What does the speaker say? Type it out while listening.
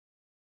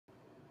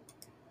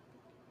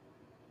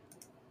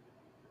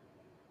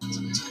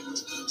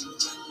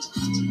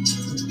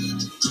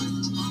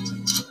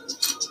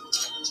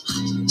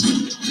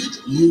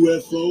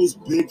UFOs,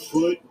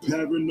 Bigfoot,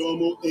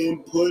 paranormal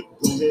input.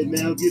 Go ahead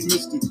now, get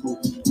mystical.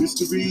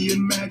 Mystery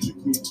and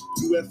magical.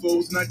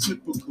 UFOs not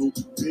typical.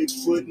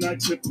 Bigfoot not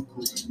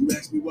typical. You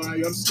ask me why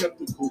I'm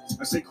skeptical.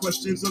 I say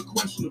questions are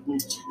questionable.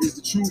 Is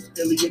the truth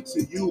alien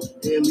to you?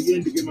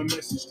 Alien to get my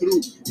message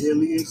through.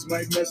 Aliens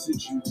might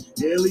message you.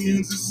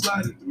 Aliens is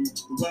sliding through.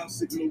 The wild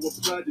signal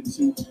applied it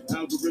to.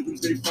 Algorithms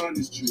they find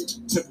is true.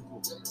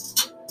 Typical.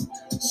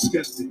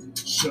 Skeptic.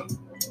 Show.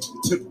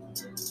 Typical.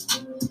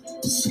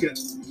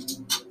 Skeptic.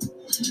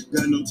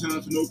 Got no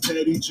time for no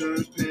petty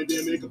germs,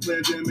 pandemic, a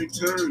pandemic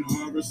turn.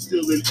 Horror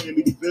still in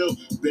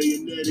Amityville,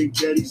 Bayonet in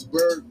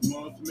Gettysburg,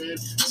 Mothman,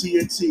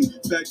 TNT,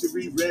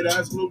 Factory, Red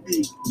Eyes, Glow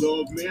Beat,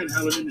 Dog Man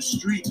howling in the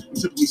street. I'm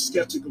typically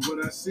skeptic of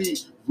what I see.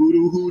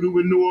 Voodoo Hoodoo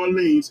in New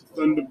Orleans,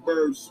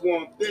 Thunderbird,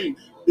 Swamp Thing.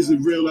 Is it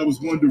real? I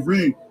was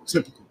wondering.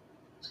 Typical.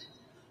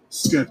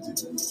 Skeptic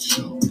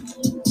Show.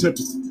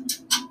 Typical.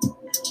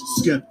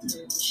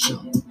 Skeptic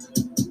Show.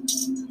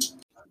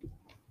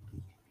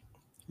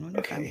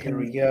 Okay, here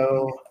we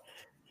go.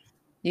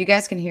 You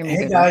guys can hear me.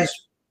 Hey guys.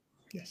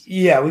 Yes.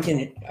 Yeah, we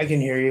can. I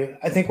can hear you.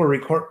 I think we're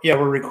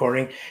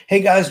recording. Hey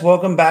guys,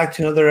 welcome back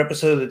to another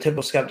episode of the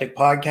Typical Skeptic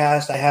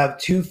podcast. I have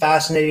two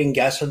fascinating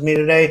guests with me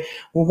today.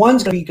 Well,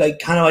 one's going to be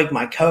kind of like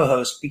my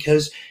co-host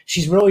because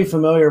she's really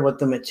familiar with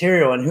the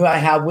material, and who I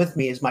have with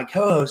me is my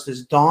co-host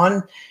is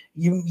Dawn.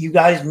 You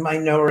guys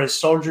might know her as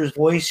Soldier's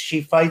Voice.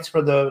 She fights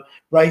for the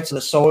rights of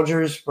the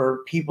soldiers,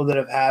 for people that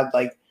have had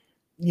like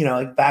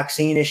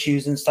vaccine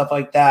issues and stuff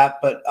like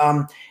that.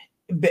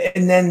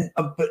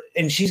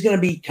 And she's going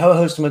to be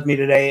co-hosting with me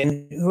today.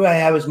 And who I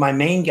have as my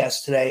main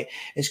guest today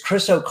is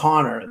Chris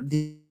O'Connor,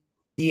 the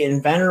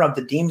inventor of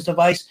the Deems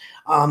device.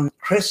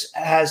 Chris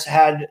has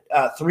had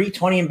 3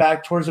 20 and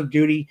back tours of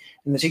duty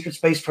in the secret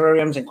space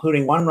programs,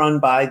 including one run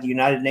by the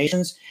United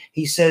Nations.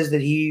 He says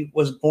that he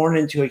was born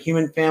into a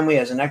human family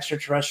as an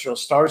extraterrestrial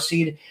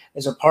starseed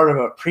as a part of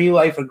a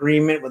pre-life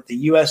agreement with the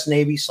U.S.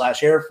 Navy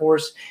 / Air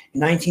Force.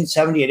 In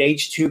 1970 at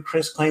age 2,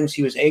 Chris claims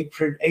he was age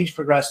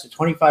progressed to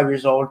 25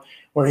 years old,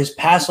 where his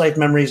past life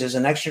memories as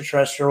an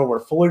extraterrestrial were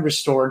fully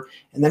restored,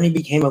 and then he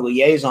became a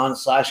liaison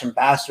 /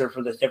 ambassador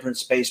for the different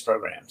space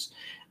programs.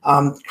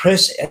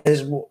 Chris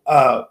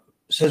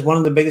says one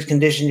of the biggest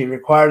conditions he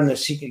required in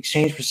the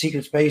exchange for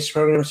secret space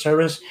program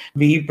service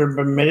be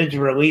permitted to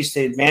release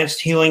the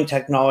advanced healing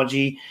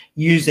technology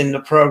used in the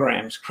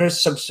programs. Chris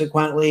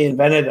subsequently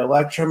invented an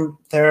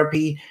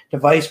electrotherapy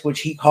device, which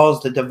he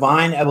calls the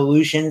Divine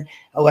Evolution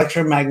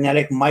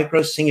Electromagnetic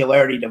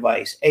Microsingularity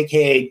Device,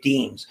 aka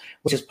Deems,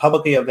 which is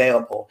publicly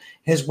available.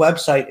 His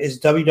website is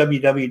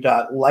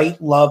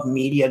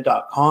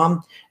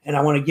www.lightlovemedia.com, and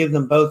I want to give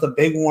them both a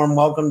big warm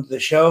welcome to the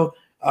show.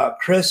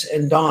 Chris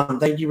and Dawn,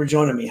 thank you for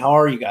joining me. How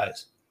are you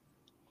guys?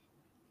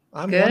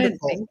 I'm good.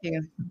 Wonderful. Thank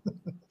you.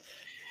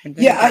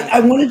 Yeah, I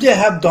wanted to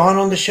have Dawn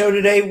on the show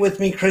today with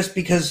me, Chris,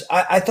 because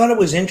I thought it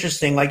was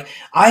interesting. Like,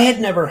 I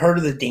had never heard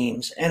of the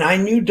Deems, and I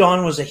knew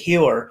Dawn was a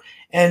healer.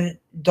 And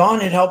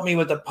Dawn had helped me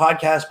with the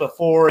podcast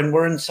before, and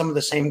we're in some of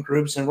the same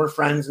groups, and we're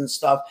friends and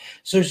stuff.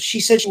 So she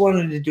said she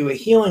wanted to do a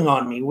healing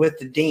on me with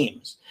the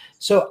Deems.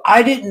 So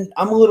I'm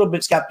a little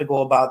bit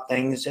skeptical about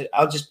things.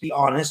 I'll just be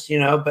honest,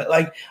 but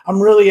like, I'm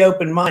really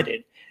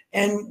open-minded.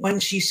 And when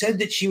she said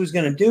that she was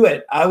going to do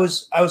it, I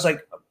was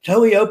like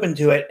totally open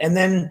to it. And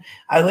then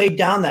I laid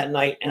down that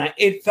night and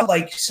it felt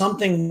like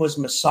something was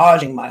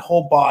massaging my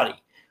whole body.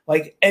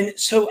 And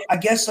so I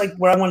guess like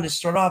where I wanted to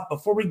start off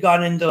before we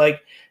got into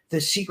like the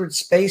secret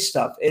space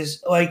stuff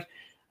is like,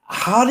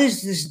 how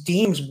does this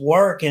Deems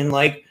work? And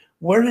like,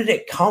 where did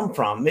it come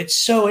from? It's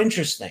so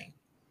interesting.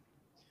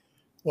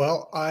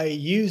 Well, I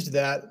used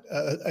that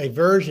a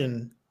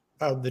version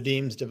of the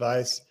Deems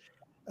device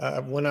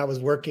when I was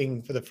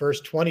working for the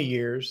first 20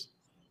 years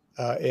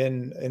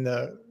in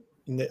the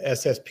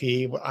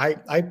SSP.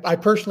 I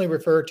personally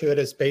refer to it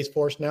as Space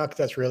Force now because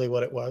that's really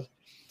what it was.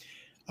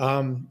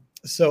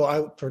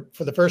 So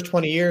for the first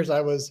 20 years,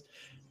 I was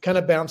kind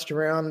of bounced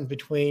around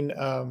between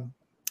the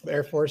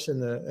Air Force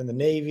and the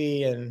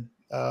Navy, and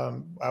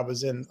I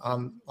was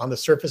on the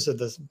surface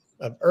of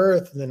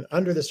Earth, and then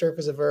under the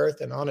surface of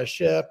Earth, and on a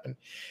ship, and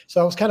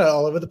so I was kind of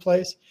all over the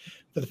place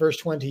for the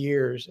first 20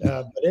 years.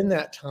 But in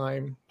that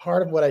time,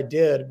 part of what I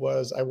did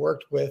was I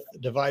worked with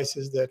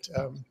devices that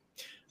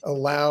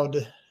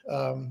allowed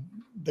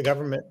the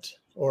government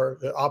or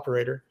the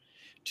operator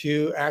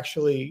to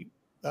actually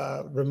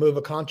remove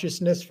a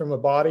consciousness from a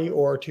body,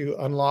 or to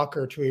unlock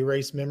or to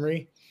erase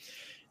memory,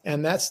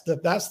 and that's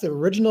the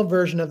original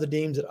version of the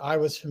Deems that I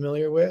was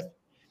familiar with.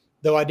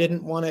 Though I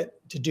didn't want it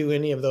to do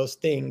any of those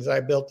things, I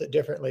built it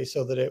differently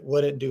so that it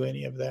wouldn't do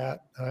any of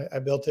that. I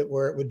built it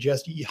where it would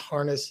just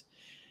harness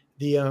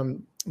the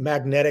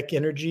magnetic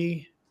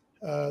energy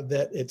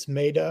that it's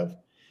made of,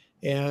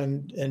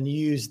 and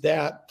use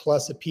that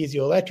plus a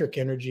piezoelectric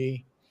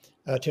energy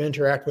to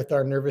interact with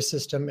our nervous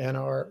system and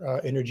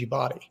our energy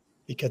body,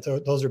 because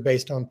those are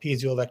based on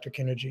piezoelectric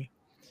energy.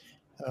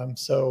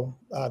 So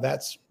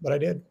that's what I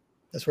did.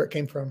 That's where it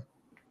came from.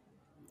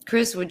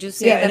 Chris, would you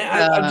say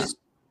that?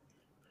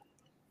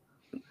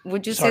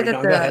 Would you say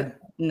that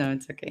No,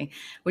 it's okay.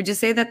 Would you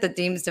say that the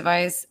Deems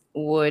device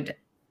would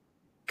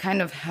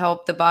kind of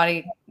help the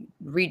body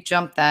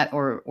re-jump that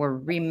or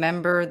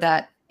remember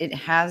that it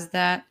has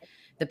that,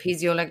 the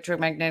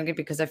piezoelectromagnetic,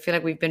 because I feel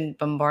like we've been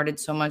bombarded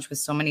so much with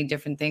so many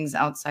different things,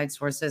 outside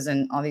sources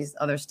and all these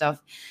other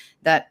stuff,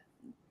 that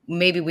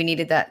maybe we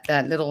needed that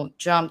little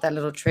jump, that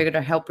little trigger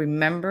to help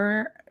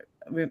remember,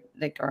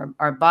 like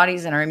our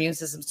bodies and our immune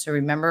systems to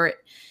remember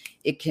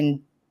it can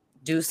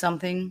do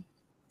something.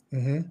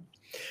 Mm-hmm.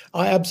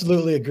 I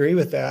absolutely agree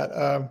with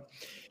that,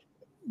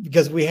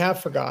 because we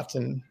have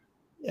forgotten,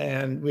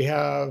 and we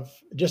have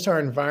just our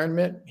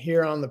environment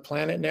here on the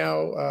planet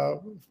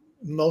now.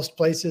 Most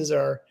places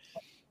are,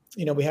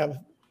 we have,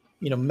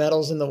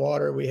 metals in the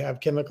water, we have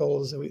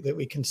chemicals that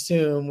we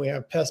consume, we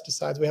have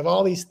pesticides, we have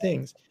all these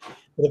things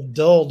that have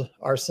dulled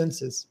our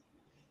senses.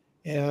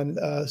 And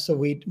so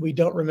we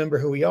don't remember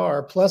who we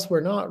are. Plus,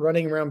 we're not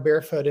running around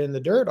barefoot in the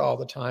dirt all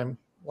the time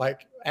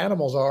like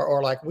animals are,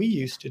 or like we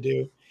used to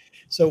do.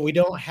 So we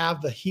don't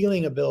have the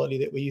healing ability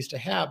that we used to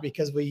have,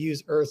 because we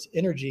use Earth's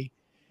energy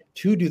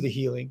to do the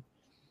healing.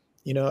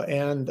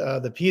 And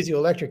the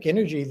piezoelectric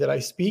energy that I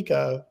speak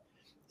of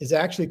is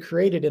actually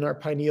created in our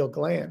pineal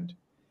gland.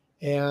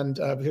 And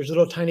there's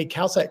little tiny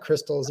calcite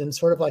crystals in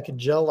sort of like a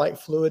gel-like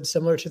fluid,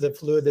 similar to the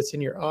fluid that's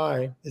in your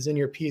eye, is in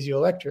your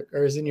piezoelectric,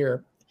 or is in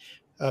your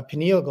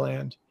pineal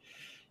gland.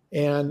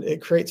 And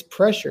it creates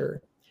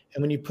pressure.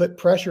 And when you put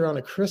pressure on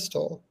a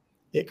crystal,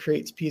 it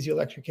creates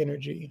piezoelectric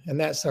energy. And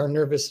that's our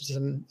nervous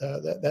system.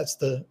 That's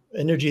the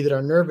energy that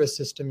our nervous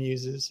system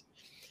uses.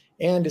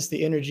 And it's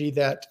the energy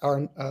that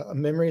our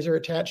memories are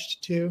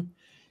attached to,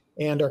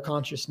 and our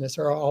consciousness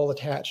are all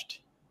attached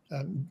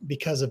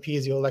because of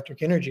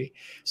piezoelectric energy.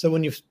 So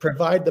when you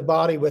provide the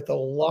body with a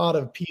lot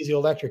of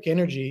piezoelectric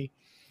energy,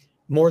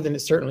 more than it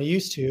certainly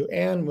used to,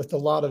 and with a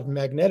lot of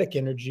magnetic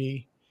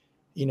energy,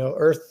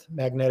 Earth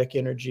magnetic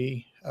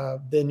energy,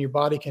 then your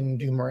body can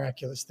do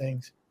miraculous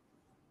things.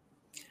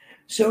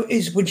 So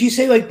would you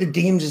say like the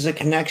Deems is a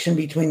connection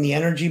between the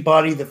energy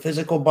body, the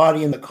physical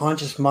body, and the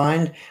conscious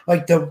mind,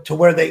 like to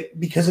where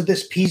because of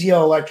this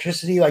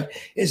piezoelectricity,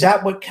 like, is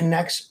that what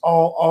connects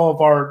all of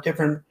our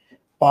different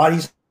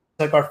bodies,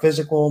 like our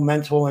physical,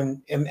 mental,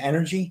 and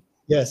energy?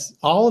 Yes.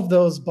 All of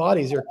those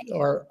bodies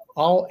are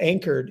all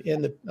anchored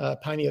in the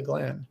pineal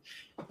gland.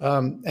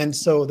 And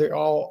so they're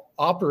all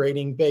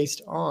operating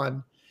based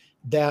on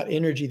that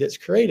energy that's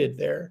created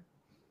there.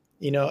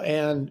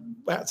 And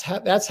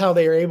that's how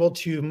they are able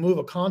to move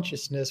a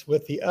consciousness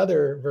with the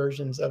other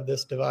versions of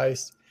this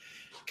device,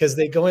 because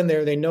they go in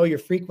there, they know your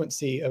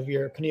frequency of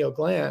your pineal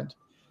gland,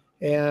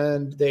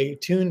 and they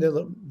tune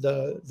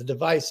the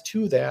device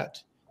to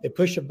that. They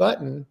push a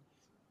button,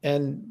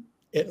 and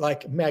it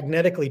like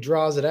magnetically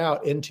draws it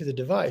out into the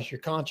device.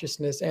 Your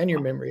consciousness and your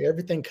memory,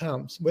 everything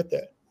comes with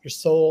it. Your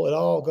soul, it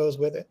all goes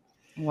with it.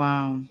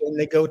 Wow. And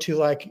they go to,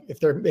 like, if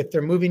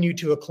they're moving you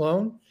to a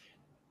clone,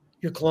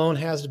 your clone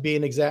has to be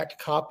an exact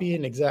copy,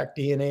 an exact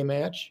DNA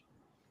match.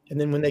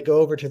 And then when they go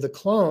over to the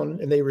clone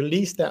and they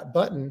release that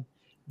button,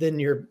 then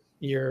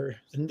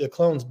the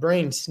clone's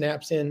brain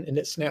snaps in, and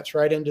it snaps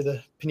right into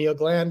the pineal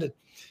gland.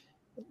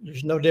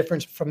 There's no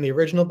difference from the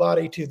original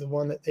body to the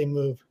one that they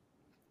move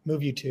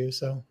you to.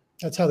 So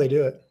that's how they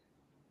do it.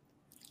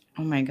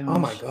 Oh my gosh. Oh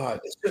my God.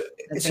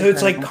 So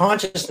it's like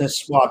consciousness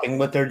swapping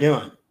what they're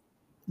doing.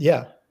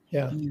 Yeah.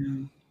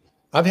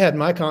 I've had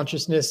my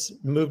consciousness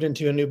moved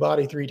into a new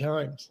body 3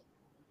 times.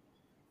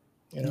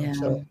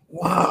 So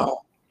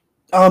wow.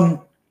 And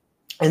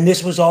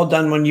this was all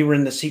done when you were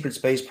in the secret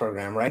space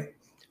program, right?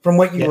 From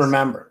what you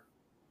remember.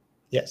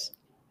 Yes.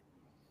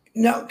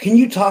 Now, can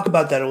you talk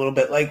about that a little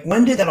bit? Like,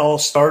 when did that all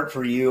start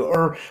for you?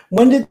 Or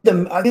when did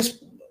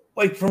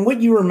from what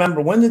you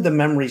remember, when did the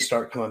memories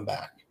start coming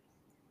back?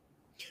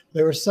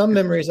 There were some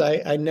memories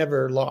I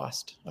never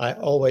lost. I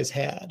always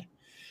had.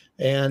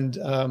 And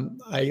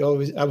I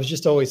was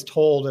just always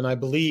told, and I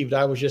believed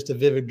I was just a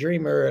vivid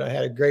dreamer, and I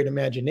had a great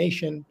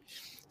imagination.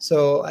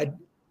 So I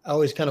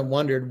always kind of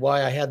wondered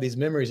why I had these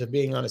memories of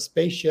being on a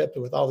spaceship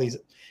with all these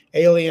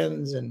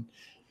aliens and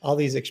all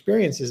these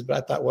experiences. But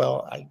I thought,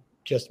 well, I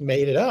just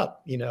made it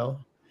up, And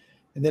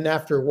then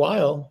after a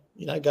while,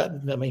 I got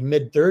in my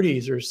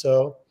mid-30s or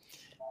so.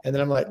 And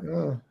then I'm like,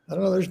 oh, I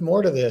don't know, there's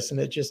more to this. And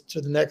it just, to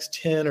the next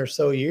 10 or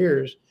so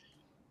years,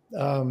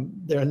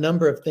 there are a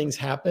number of things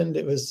happened.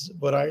 It was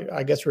what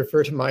I guess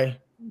refer to my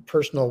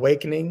personal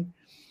awakening.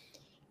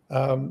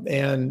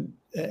 And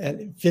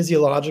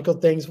physiological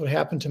things would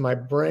happen to my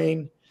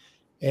brain.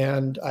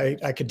 And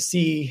I could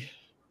see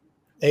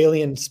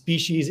alien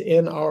species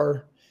in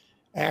our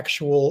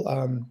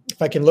actual,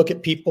 if I can look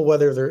at people,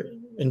 whether they're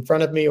in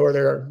front of me or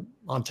they're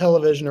on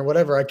television or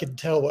whatever, I could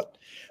tell what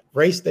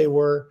race they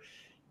were,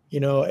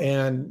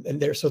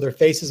 and so their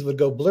faces would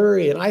go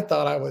blurry. And I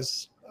thought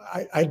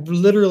I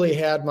literally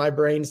had my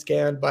brain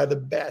scanned by the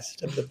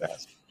best of the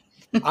best.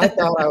 I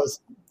thought I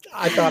was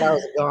a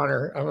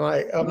goner. I'm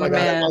like, oh my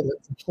God, I'm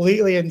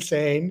completely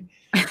insane.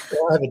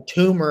 Or I have a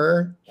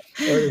tumor,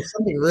 or there's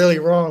something really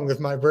wrong with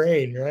my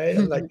brain, right?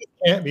 I'm like, it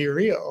can't be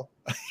real.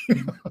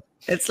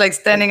 It's like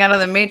standing out of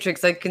the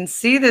matrix. I can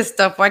see this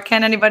stuff. Why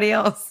can't anybody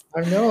else?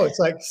 I know, it's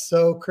like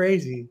so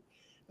crazy.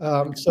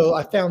 So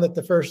I found that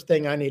the first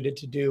thing I needed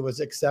to do was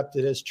accept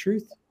it as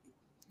truth.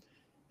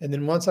 And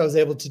then once I was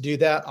able to do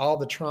that, all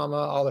the trauma,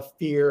 all the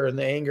fear and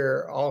the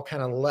anger all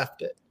kind of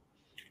left it.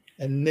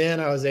 And then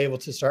I was able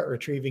to start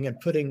retrieving and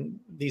putting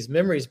these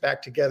memories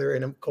back together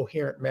in a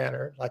coherent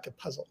manner, like a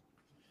puzzle.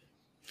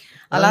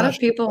 A lot of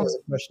people. That was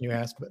a question you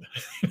asked, but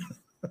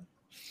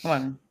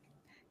well,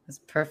 that's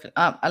perfect.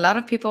 A lot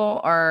of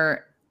people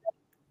are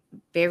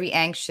very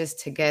anxious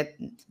to get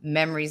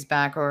memories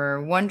back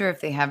or wonder if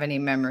they have any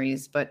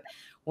memories. But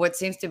what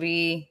seems to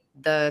be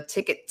the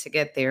ticket to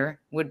get there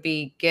would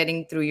be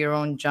getting through your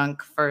own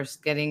junk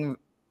first, getting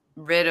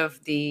rid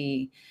of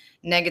the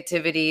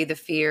negativity, the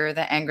fear,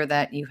 the anger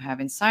that you have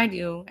inside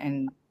you,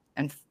 and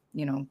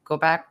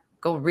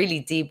go really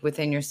deep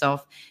within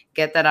yourself,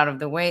 get that out of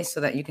the way so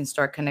that you can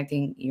start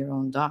connecting your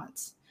own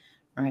dots,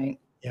 right?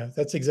 Yeah,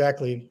 that's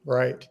exactly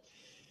right.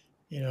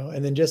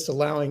 And then just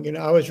allowing,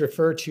 I always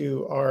refer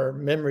to our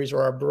memories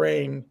or our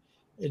brain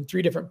in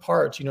three different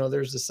parts.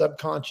 There's the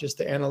subconscious,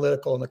 the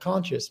analytical, and the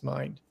conscious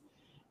mind.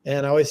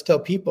 And I always tell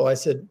people, I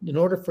said, in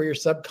order for your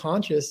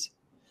subconscious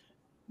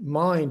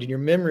mind and your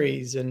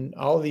memories and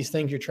all of these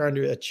things you're trying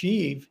to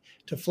achieve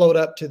to float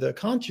up to the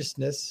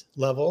consciousness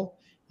level,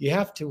 you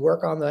have to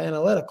work on the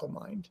analytical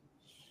mind.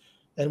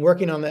 And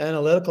working on the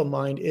analytical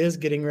mind is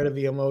getting rid of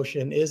the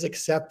emotion, is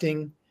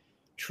accepting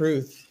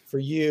truth for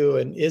you,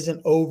 and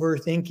isn't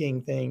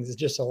overthinking things. It's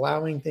just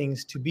allowing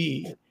things to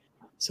be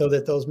so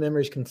that those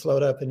memories can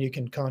float up and you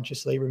can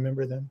consciously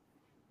remember them.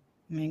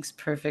 Makes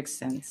perfect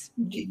sense.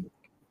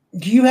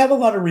 Do you have a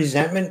lot of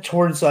resentment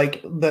towards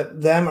like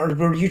them, or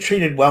were you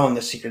treated well in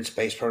the secret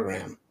space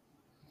program?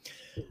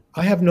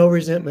 I have no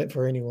resentment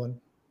for anyone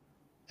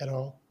at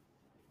all,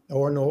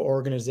 or no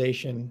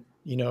organization,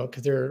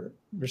 because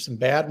there's some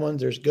bad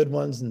ones, there's good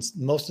ones, and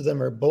most of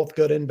them are both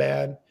good and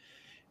bad.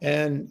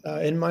 And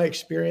in my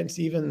experience,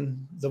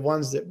 even the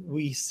ones that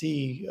we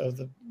see of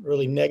the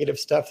really negative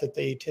stuff that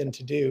they tend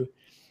to do,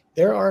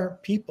 there are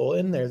people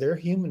in there, they're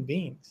human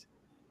beings.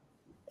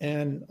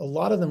 And a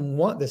lot of them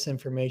want this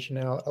information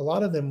out. A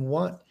lot of them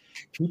want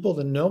people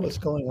to know what's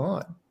going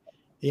on.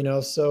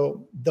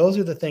 So those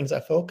are the things I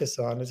focus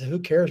on, is who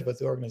cares what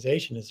the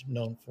organization is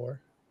known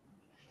for.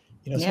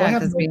 Yeah,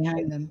 because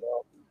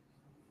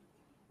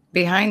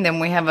behind them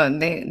we have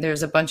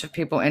there's a bunch of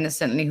people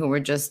innocently who were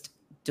just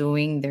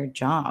doing their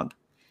job.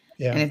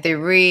 Yeah. And if they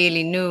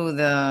really knew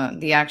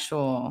the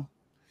actual,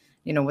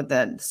 what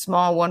the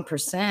small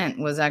 1%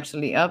 was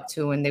actually up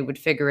to, and they would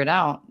figure it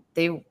out,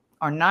 they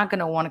are not going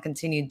to want to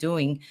continue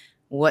doing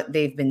what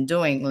they've been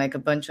doing. Like a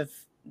bunch of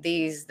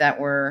these that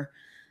are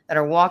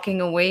walking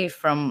away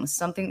from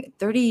something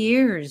 30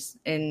 years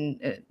in,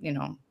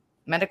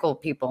 medical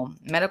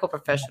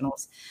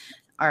professionals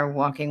are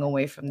walking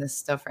away from this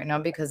stuff right now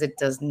because it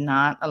does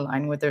not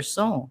align with their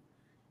soul.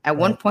 At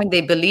one point,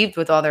 they believed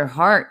with all their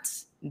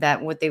hearts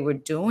that what they were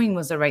doing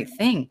was the right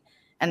thing.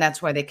 And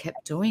that's why they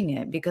kept doing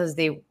it, because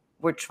they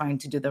were trying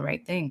to do the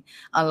right thing.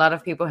 A lot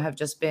of people have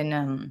just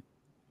been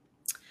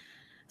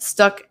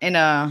stuck in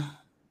a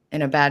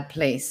bad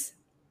place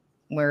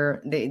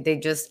where they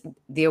just,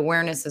 the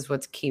awareness is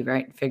what's key,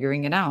 right?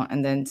 Figuring it out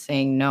and then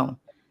saying no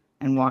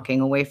and walking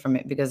away from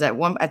it. Because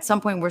at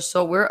some point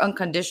we're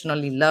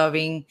unconditionally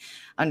loving,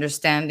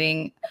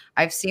 understanding.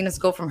 I've seen us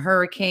go from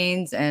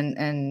hurricanes and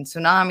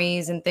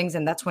tsunamis and things.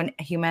 And that's when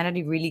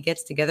humanity really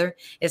gets together.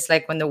 It's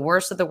like when the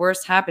worst of the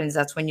worst happens,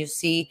 that's when you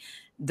see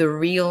the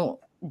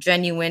real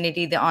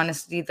genuinity, the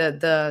honesty,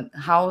 the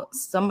how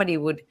somebody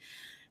would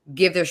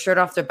give their shirt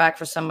off their back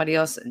for somebody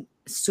else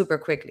super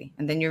quickly.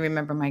 And then you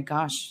remember, my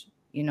gosh,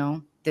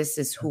 this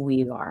is who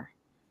we are.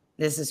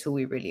 This is who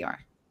we really are.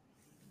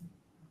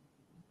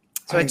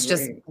 So it's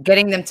just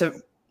getting them to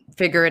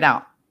figure it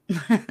out.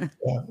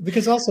 Yeah,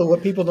 because also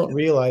what people don't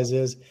realize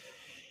is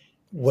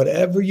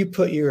whatever you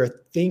put your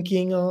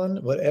thinking on,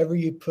 whatever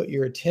you put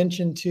your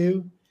attention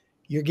to,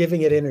 you're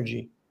giving it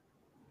energy,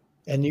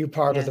 and you're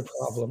part of the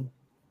problem.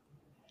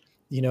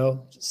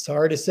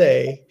 Sorry to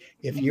say,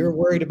 if you're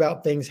worried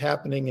about things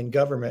happening in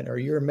government, or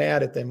you're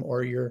mad at them,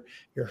 or you're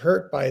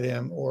hurt by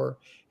them, or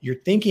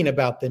you're thinking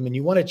about them and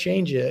you want to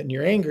change it and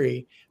you're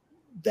angry,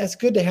 that's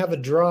good to have a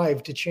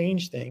drive to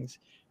change things.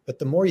 But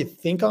the more you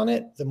think on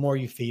it, the more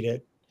you feed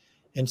it.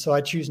 And so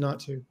I choose not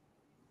to.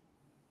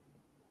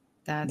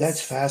 That's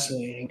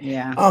fascinating.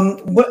 Yeah.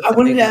 I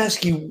wanted to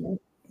ask you,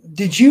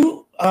 did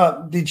you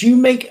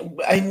make,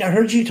 I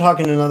heard you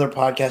talk in another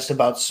podcast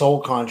about soul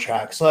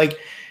contracts. Like,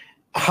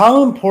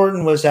 how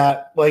important was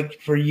that, like,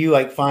 for you,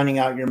 like finding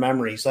out your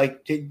memories?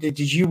 Like, did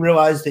you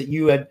realize that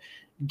you had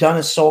done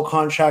a soul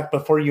contract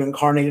before you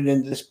incarnated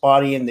into this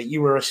body, and that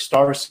you were a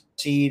star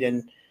seed?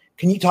 And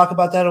can you talk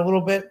about that a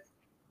little bit?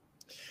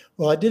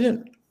 Well, I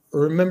didn't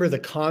remember the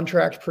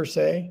contract per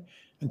se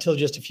until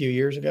just a few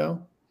years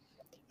ago.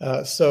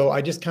 So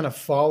I just kind of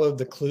followed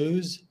the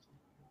clues.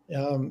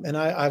 And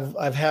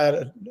I've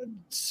had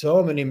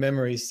so many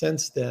memories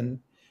since then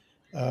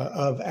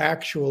of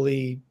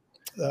actually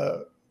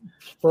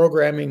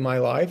programming my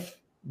life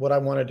what I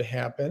wanted to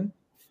happen,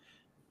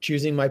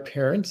 choosing my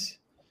parents.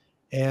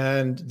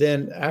 And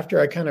then after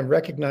I kind of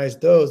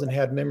recognized those and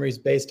had memories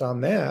based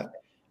on that,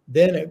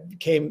 then it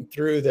came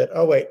through that,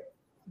 oh, wait,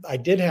 I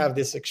did have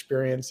this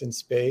experience in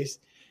space.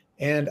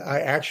 And I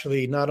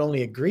actually not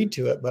only agreed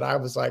to it, but I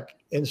was like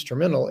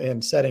instrumental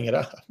in setting it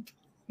up.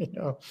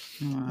 Wow.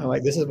 I'm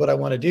like, this is what I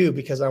want to do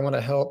because I want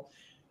to help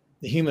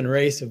the human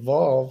race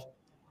evolve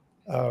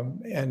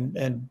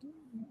and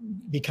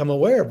become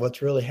aware of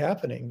what's really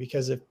happening.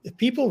 Because if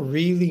people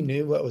really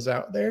knew what was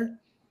out there,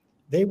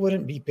 they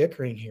wouldn't be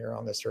bickering here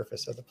on the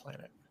surface of the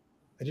planet.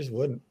 They just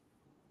wouldn't.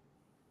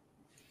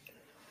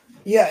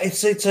 Yeah,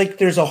 it's like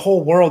there's a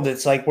whole world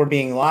that's like we're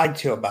being lied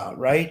to about,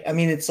 right? I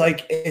mean, it's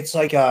like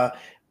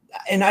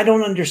and I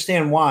don't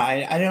understand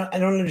why. I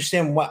don't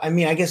understand why. I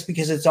mean, I guess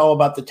because it's all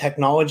about the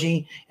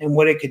technology and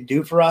what it could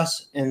do for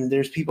us, and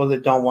there's people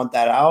that don't want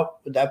that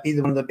out. Would that be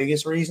one of the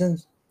biggest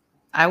reasons?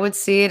 I would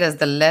see it as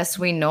the less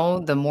we know,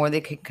 the more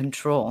they can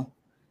control.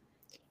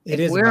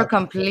 If we're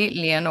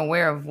completely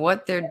unaware of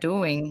what they're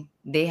doing,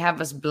 they have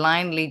us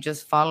blindly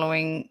just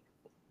following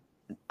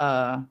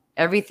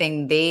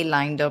everything they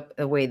lined up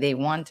the way they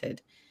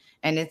wanted.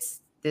 And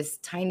it's this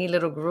tiny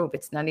little group.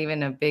 It's not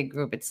even a big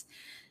group. It's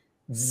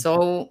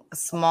so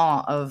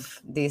small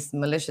of these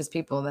malicious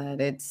people that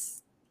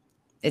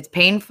it's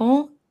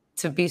painful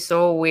to be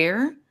so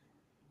aware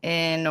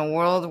in a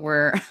world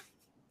where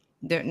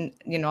there,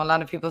 a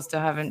lot of people still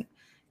haven't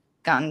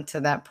gotten to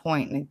that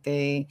point.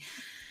 Like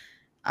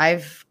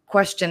I've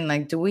questioned,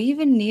 like, do we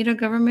even need a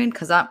government?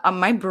 Because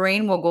my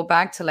brain will go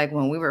back to like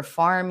when we were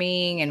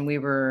farming and we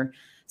were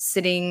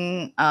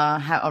sitting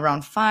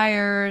around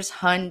fires,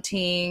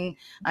 hunting.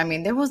 I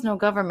mean, there was no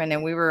government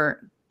and we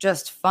were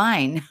just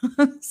fine.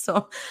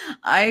 So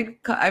I've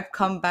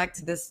come back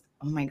to this.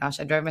 Oh my gosh,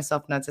 I drive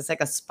myself nuts. It's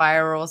like a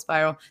spiral.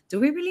 Do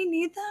we really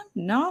need them?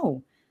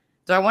 No.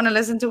 Do I want to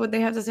listen to what they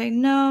have to say?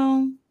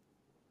 No.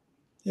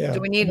 Yeah.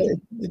 Do we need?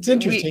 It's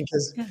interesting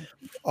because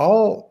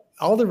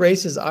all the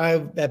races I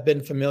have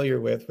been familiar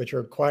with, which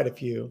are quite a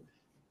few,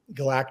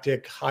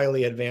 galactic,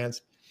 highly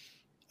advanced,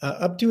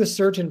 up to a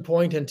certain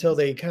point until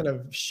they kind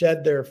of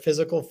shed their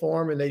physical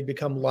form and they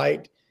become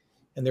light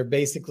and they're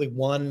basically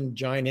one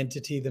giant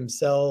entity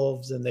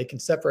themselves and they can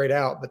separate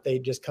out, but they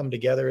just come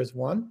together as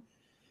one.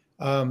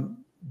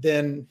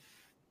 Then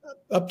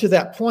up to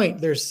that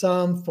point, there's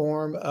some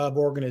form of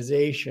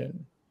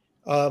organization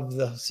of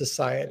the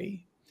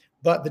society.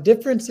 But the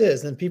difference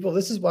is, and people,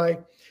 this is why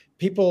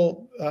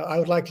people, I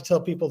would like to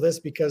tell people this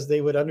because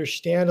they would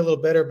understand a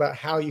little better about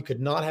how you could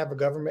not have a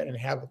government and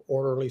have an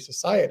orderly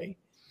society.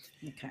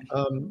 Okay.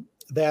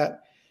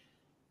 That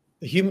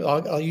the human,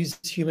 I'll use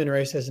human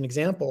race as an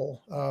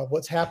example.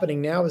 What's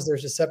happening now is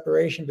there's a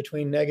separation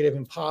between negative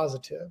and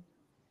positive,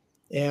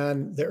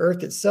 and the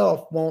earth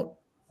itself won't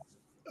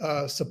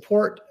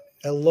support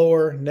a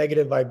lower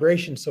negative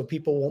vibration. So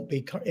people won't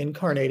be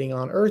incarnating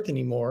on earth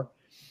anymore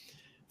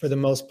for the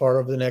most part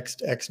over the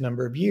next X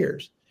number of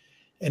years.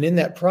 And in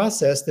that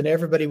process, then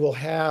everybody will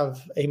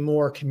have a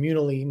more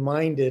communally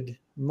minded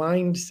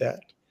mindset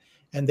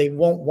and they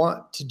won't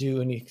want to do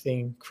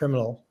anything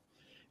criminal.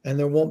 And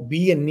there won't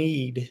be a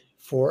need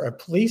for a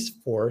police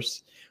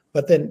force.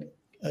 But then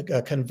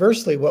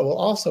conversely, what will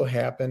also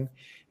happen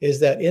is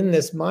that in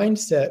this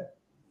mindset,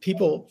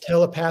 people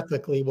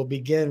telepathically will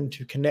begin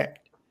to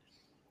connect.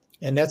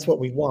 And that's what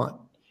we want.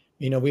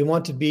 We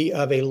want to be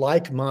of a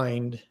like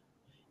mind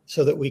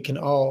so that we can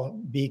all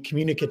be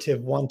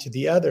communicative one to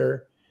the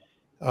other,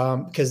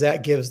 because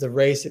that gives the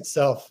race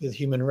itself, the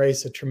human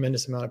race, a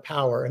tremendous amount of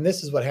power. And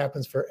this is what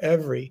happens for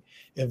every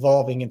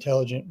evolving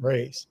intelligent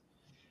race.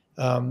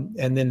 And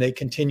then they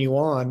continue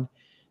on.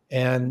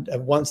 And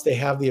once they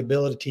have the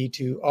ability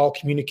to all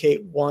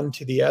communicate one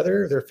to the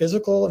other, they're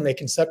physical and they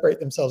can separate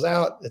themselves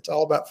out. It's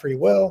all about free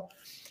will.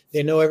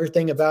 They know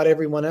everything about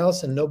everyone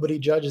else and nobody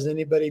judges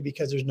anybody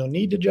because there's no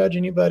need to judge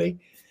anybody.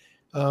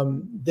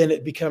 Then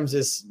it becomes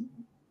this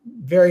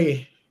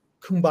very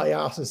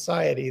kumbaya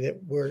society that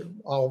we're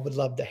all would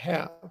love to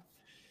have,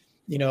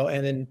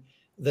 and then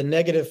the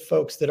negative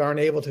folks that aren't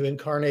able to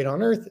incarnate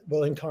on earth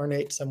will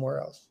incarnate somewhere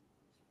else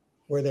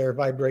where their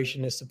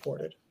vibration is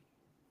supported.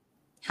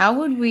 How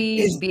would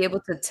we be able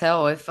to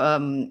tell if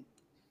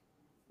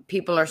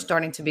people are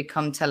starting to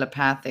become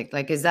telepathic?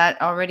 Like, is that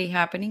already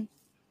happening?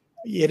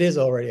 It is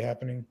already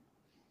happening.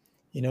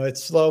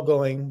 It's slow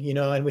going,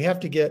 and we have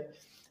to get,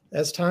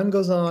 as time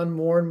goes on,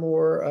 more and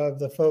more of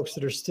the folks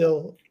that are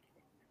still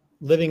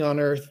living on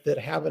earth that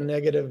have a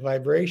negative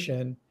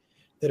vibration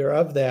that are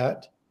of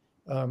that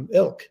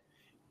ilk.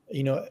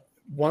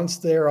 Once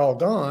they're all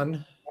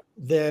gone,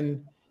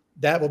 then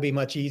that will be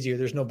much easier.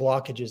 There's no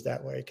blockages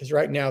that way. Because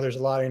right now there's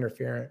a lot of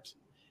interference,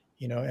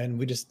 and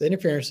the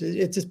interference,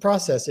 it's a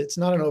process. It's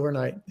not an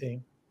overnight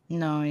thing.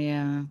 No,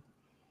 yeah.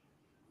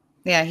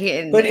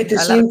 But at the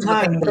same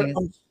time,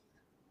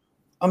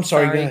 I'm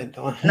sorry, go ahead,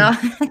 Dawn. No,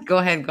 go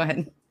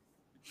ahead.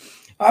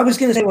 I was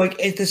going to say,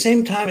 like, at the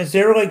same time, is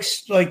there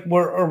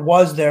or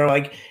was there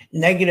like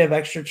negative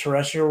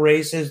extraterrestrial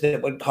races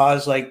that would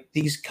cause like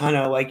these kind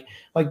of like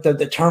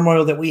the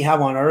turmoil that we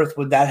have on Earth?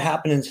 Would that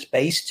happen in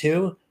space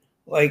too?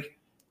 Like,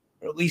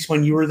 or at least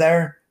when you were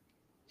there?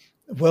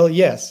 Well,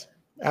 yes,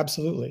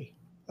 absolutely.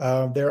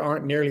 There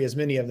aren't nearly as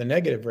many of the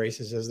negative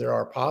races as there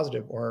are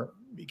positive, or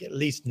at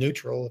least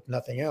neutral, if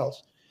nothing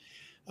else.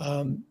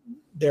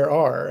 There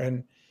are,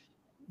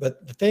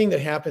 but the thing that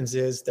happens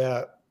is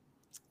that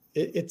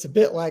it's a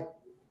bit like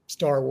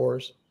Star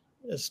Wars,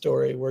 a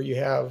story where you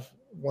have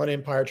one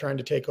empire trying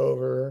to take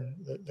over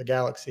the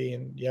galaxy,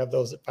 and you have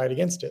those that fight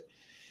against it.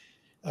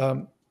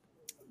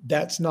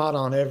 That's not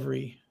on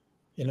every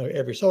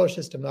solar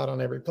system, not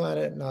on every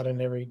planet, not in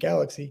every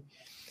galaxy.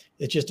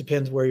 It just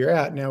depends where you're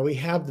at. Now we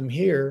have them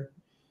here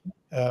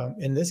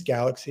in this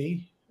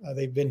galaxy.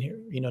 They've been here,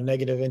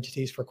 negative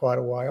entities for quite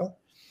a while.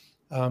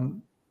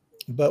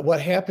 But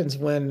what happens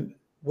when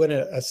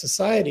a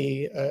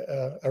society,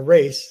 a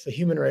race, a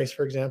human race,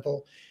 for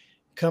example,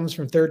 comes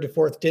from third to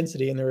fourth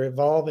density, and they're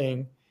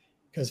evolving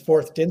because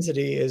fourth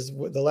density is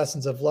the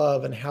lessons of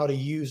love and how to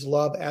use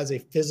love as a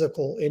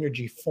physical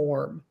energy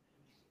form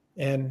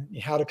and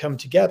how to come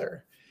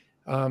together.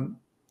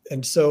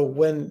 And so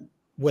when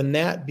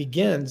that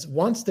begins,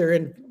 once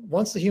the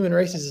human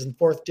race is in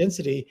fourth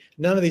density,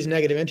 none of these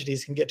negative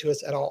entities can get to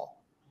us at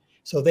all.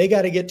 So they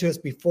got to get to us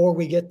before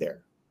we get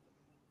there.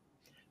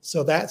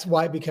 So that's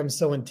why it becomes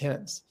so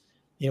intense.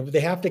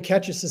 They have to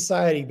catch a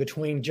society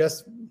between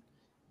just,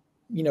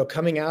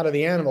 coming out of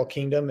the animal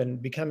kingdom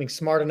and becoming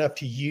smart enough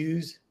to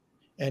use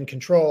and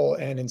control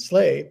and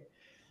enslave,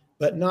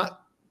 but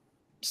not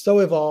so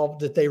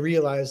evolved that they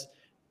realize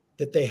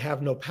that they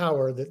have no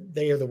power, that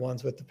they are the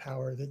ones with the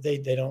power, that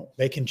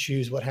they can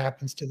choose what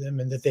happens to them,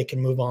 and that they can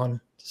move on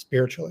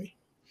spiritually.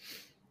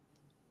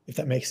 If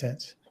that makes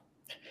sense.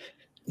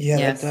 Yeah,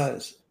 Yes. that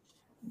does.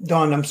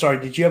 Dawn, I'm sorry.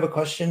 Did you have a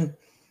question?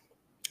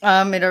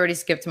 It already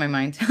skipped my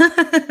mind.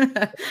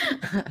 I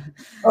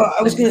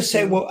was going to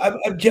say, well,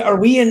 are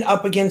we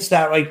up against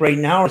that like right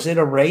now? Or is it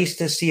a race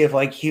to see if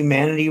like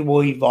humanity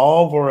will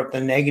evolve, or if the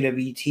negative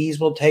ETs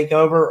will take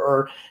over?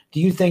 Or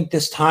do you think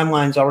this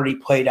timeline's already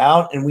played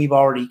out and we've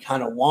already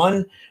kind of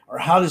won? Or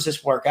how does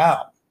this work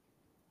out?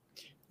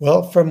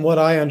 Well, from what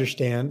I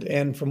understand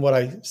and from what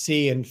I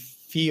see and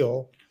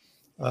feel,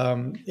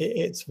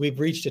 we've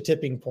reached a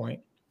tipping point.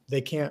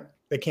 They can't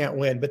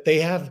win, but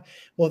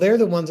they're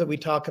the ones that we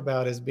talk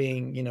about as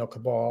being,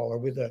 cabal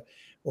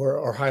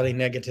or highly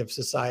negative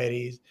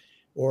societies,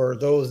 or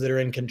those that are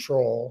in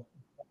control.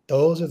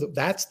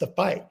 That's the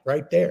fight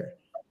right there.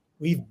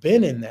 We've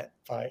been in that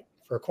fight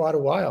for quite a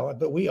while,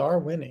 but we are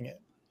winning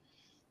it.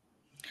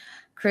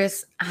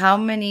 Chris, how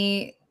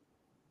many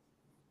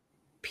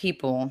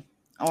people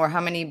or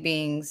how many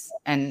beings,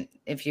 and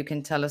if you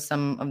can tell us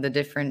some of the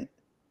different,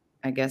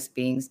 I guess,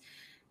 beings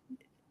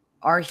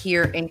are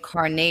here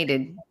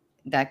incarnated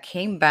that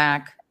came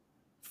back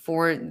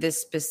for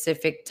this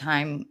specific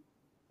time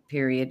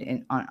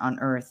period on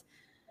Earth?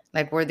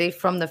 Like, were they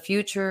from the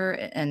future,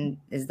 and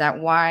is that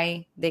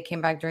why they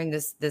came back during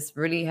this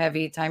really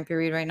heavy time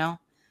period right now?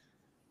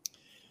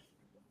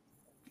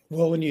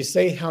 Well, when you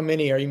say how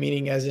many, are you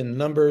meaning as in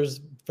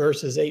numbers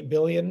versus 8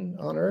 billion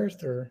on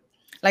Earth, or?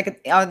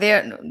 Like, are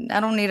there? I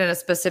don't need a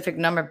specific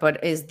number,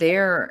 but is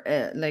there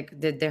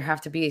did there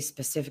have to be a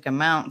specific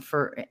amount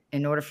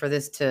in order for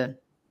this to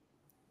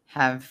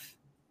have?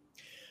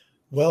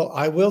 Well,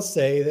 I will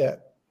say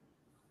that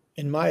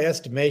in my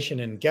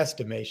estimation and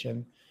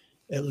guesstimation,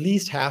 at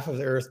least half of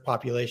the Earth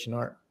population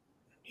aren't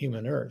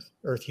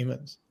Earth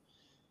humans.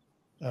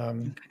 I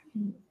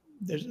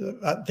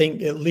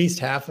think at least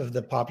half of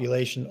the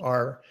population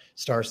are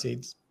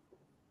starseeds,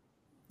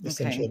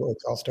 essentially what we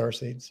call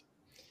starseeds.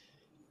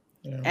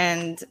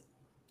 And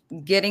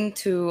getting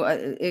to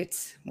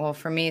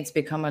for me, it's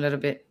become a little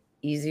bit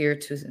easier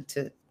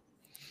to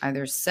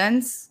either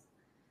sense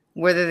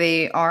whether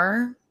they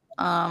are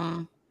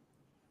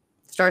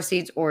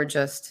starseeds or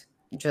just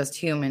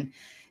human.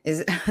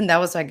 That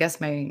was, I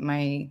guess,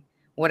 my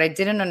what I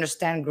didn't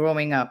understand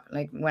growing up.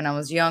 Like when I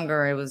was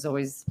younger, it was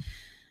always,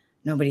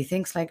 nobody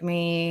thinks like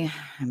me.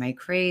 Am I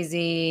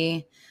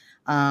crazy?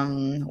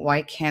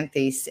 Why can't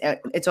they see?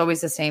 It's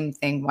always the same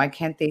thing. Why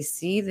can't they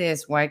see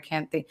this? Why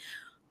can't they?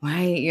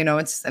 Why,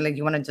 it's like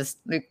you want to just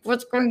like,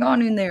 what's going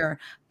on in there?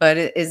 But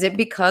is it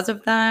because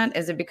of that?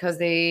 Is it because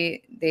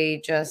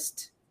they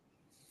just?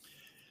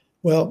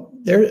 Well,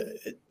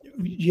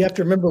 you have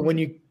to remember when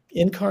you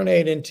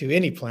incarnate into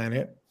any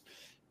planet,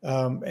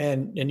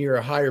 and you're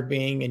a higher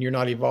being and you're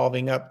not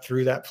evolving up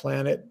through that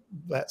planet,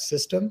 that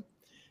system,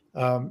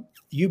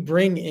 you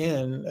bring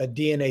in a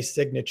DNA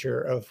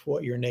signature of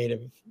what your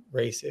native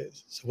race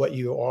is, so what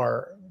you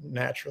are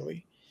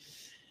naturally,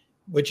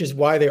 which is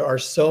why there are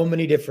so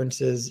many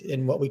differences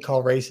in what we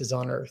call races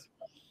on Earth,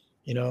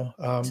 So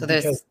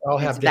because they all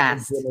have different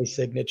vast DNA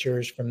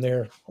signatures from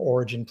their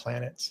origin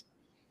planets.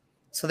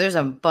 So there's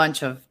a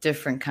bunch of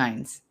different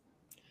kinds.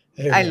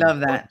 I love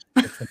that.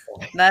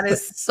 That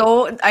is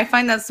so, I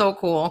find that so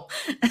cool.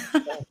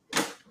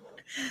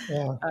 Yeah.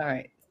 All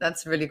right.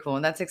 That's really cool.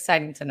 That's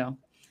exciting to know.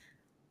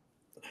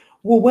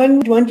 Well, when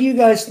do you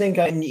guys think,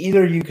 and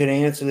either you could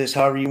answer this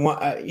however you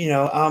want,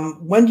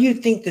 when do you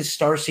think the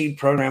Starseed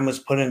program was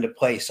put into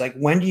place? Like,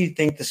 when do you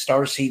think the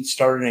Starseed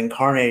started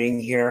incarnating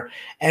here?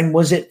 And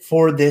was it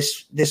for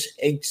this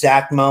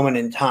exact moment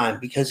in time?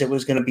 Because it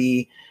was going to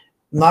be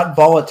not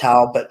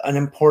volatile, but an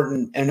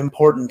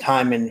important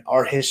time in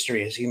our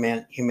history as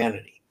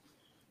humanity.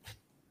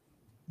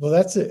 Well,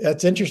 that's an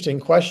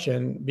interesting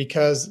question,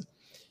 because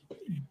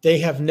they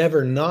have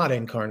never not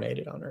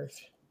incarnated on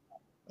Earth.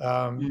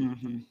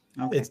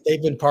 Okay.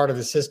 They've been part of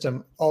the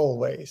system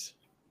always.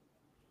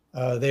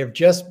 They're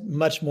just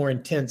much more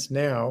intense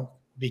now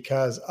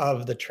because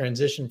of the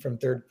transition from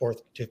third,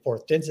 fourth to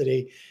fourth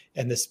density,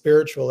 and the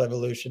spiritual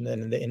evolution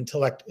and the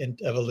intellect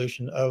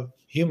evolution of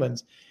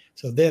humans.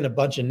 So then a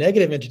bunch of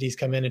negative entities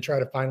come in and try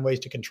to find ways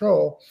to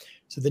control.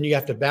 So then you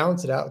have to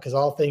balance it out, because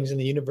all things in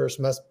the universe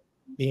must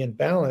be in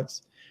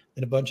balance.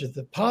 And a bunch of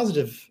the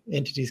positive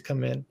entities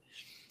come in,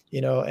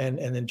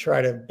 and then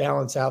try to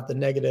balance out the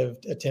negative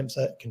attempts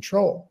at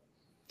control.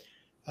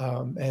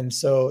 And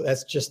so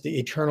that's just the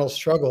eternal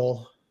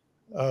struggle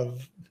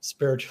of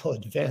spiritual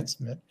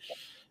advancement.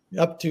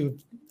 Up to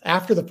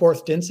after the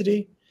fourth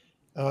density,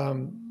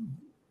 none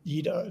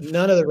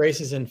of the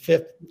races in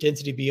fifth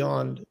density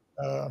beyond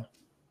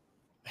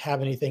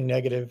have anything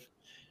negative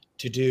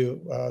to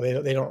do.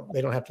 They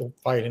don't have to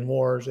fight in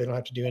wars. They don't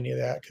have to do any of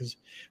that, because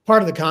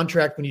part of the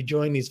contract when you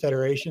join these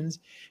federations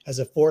as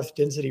a fourth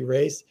density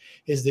race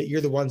is that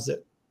you're the ones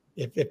that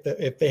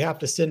if they have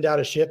to send out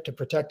a ship to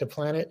protect a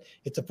planet,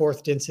 it's a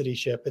fourth density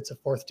ship. It's a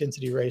fourth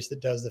density race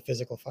that does the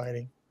physical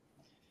fighting.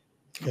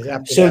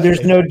 So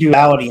there's no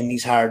duality in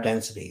these higher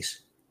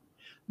densities.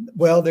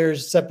 Well,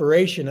 there's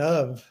separation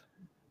of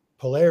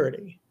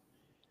polarity.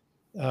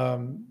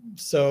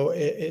 So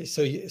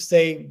you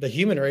say the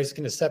human race is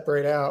going to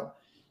separate out.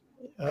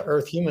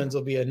 Earth humans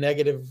will be a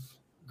negative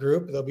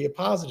group. There'll be a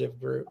positive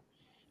group,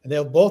 and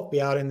they'll both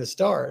be out in the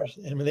stars.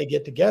 And when they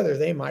get together,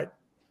 they might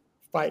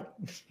fight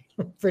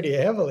pretty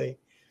heavily,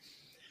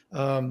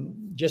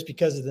 just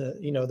because of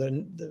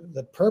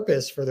the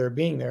purpose for their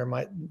being there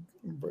might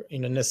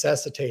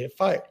necessitate a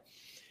fight.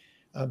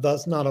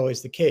 That's not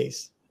always the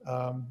case,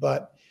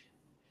 but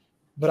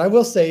I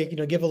will say,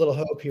 give a little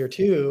hope here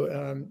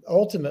too.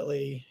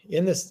 Ultimately,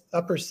 in this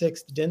upper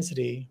sixth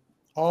density,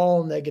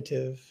 all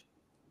negative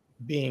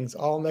beings,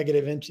 all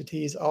negative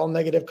entities, all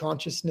negative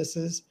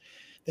consciousnesses,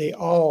 they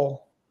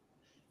all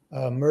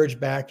merge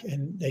back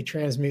and they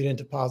transmute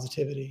into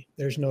positivity.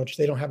 They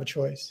don't have a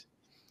choice.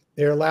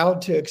 They're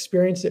allowed to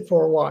experience it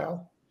for a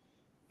while,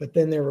 but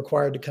then they're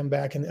required to come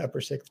back in the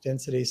upper sixth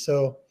density.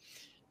 So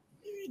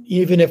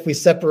even if we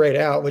separate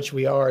out, which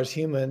we are as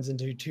humans,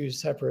 into two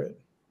separate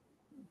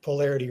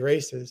polarity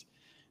races,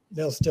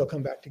 they'll still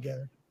come back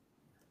together.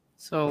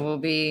 So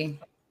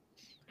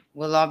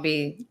we'll all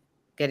be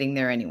getting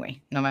there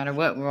anyway. No matter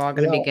what, we're all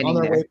going to be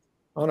getting there.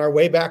 On our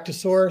way back to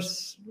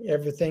source,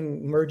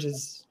 everything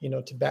merges,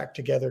 to back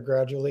together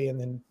gradually, and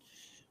then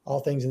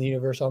all things in the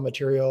universe, all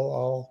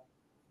material,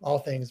 all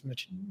things,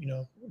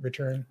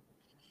 return.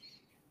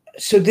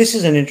 So this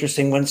is an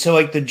interesting one. So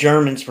like the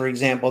Germans, for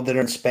example, that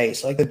are in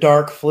space, like the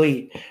Dark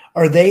Fleet,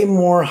 are they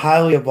more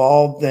highly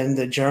evolved than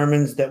the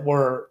Germans that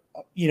were,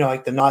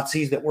 like the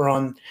Nazis that were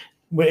in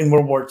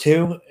World War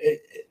II?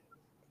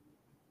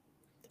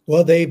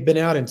 Well, they've been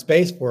out in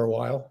space for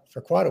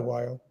quite a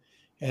while,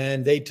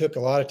 and they took a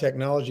lot of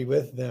technology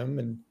with them.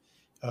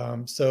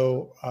 And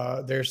so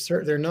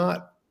they're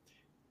not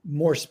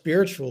more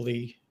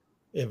spiritually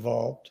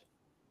evolved,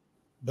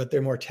 but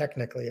they're more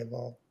technically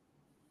evolved.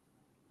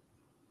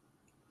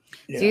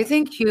 Yeah. Do you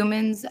think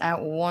humans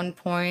at one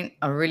point,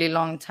 a really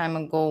long time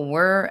ago,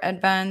 were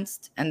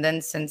advanced? And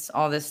then since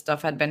all this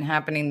stuff had been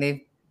happening,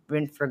 they've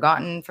been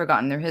forgotten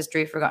their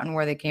history, forgotten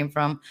where they came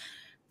from,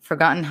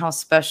 forgotten how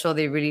special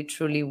they really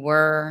truly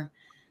were,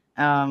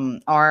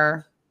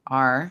 are.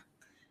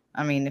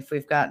 I mean, if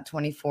we've got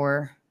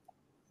 24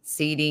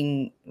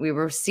 seeding, we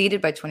were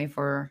seeded by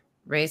 24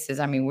 races.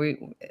 I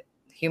mean,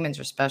 humans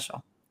are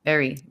special,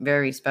 very,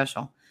 very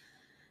special.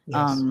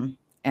 Yes.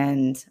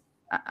 And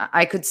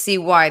I could see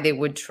why they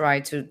would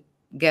try to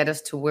get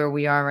us to where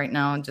we are right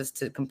now, just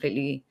to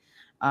completely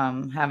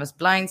have us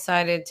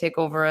blindsided, take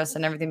over us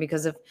and everything,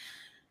 because of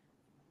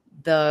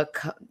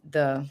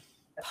the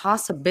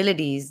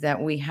possibilities that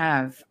we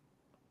have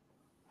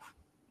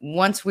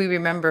once we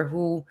remember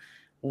who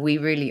we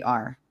really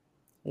are,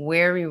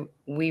 where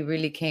we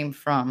really came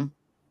from,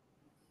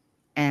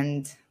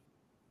 and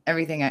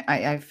everything.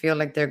 I feel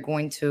like they're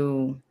going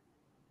to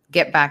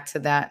get back to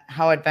that,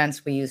 how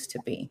advanced we used to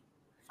be,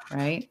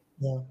 right?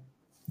 Yeah.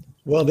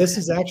 Well, this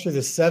is actually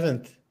the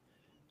seventh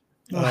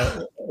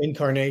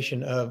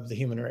incarnation of the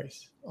human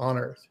race on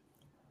Earth.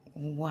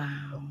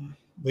 Wow.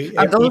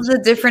 Are those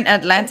the different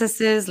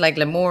Atlantises, like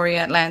Lemuria,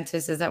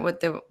 Atlantis? Is that what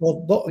they?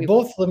 Well,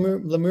 both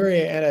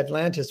Lemuria and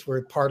Atlantis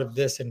were part of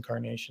this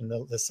incarnation,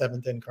 the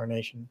seventh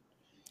incarnation.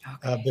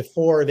 Okay.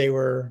 Before, they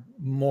were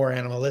more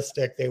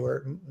animalistic, they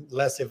were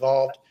less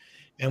evolved,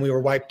 and we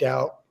were wiped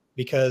out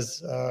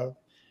because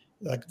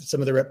like some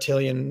of the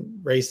reptilian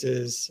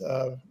races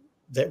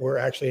that were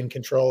actually in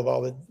control of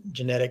all the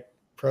genetic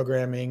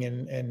programming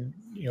and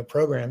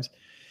programs.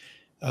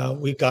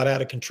 We got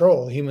out of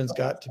control. Humans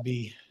got to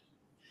be,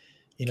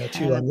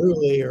 too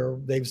unruly, or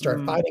they'd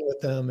start fighting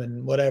with them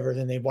and whatever.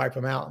 Then they'd wipe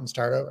them out and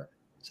start over.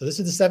 So this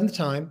is the 7th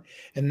time,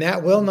 and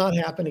that will not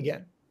happen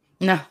again.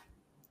 No.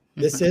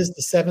 This is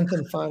the 7th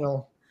and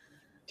final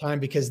time,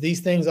 because these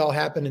things all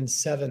happen in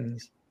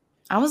 7s.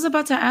 I was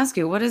about to ask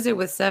you, what is it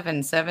with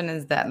 7? 7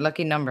 is that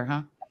lucky number,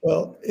 huh?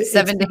 Well,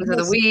 7 days of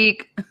the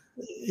week.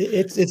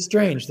 It's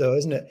strange though,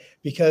 isn't it?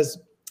 Because,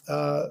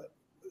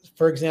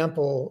 for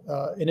example,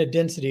 in a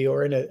density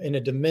or in a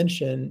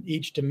dimension,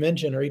 each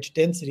dimension or each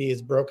density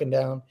is broken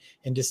down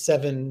into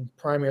 7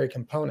 primary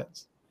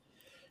components.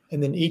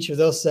 And then each of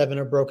those 7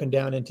 are broken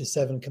down into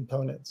 7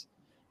 components,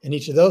 and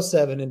each of those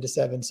 7 into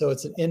 7. So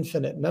it's an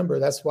infinite number.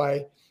 That's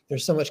why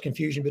there's so much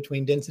confusion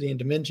between density and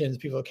dimensions.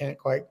 People can't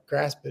quite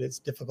grasp it. It's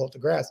difficult to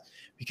grasp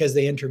because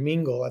they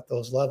intermingle at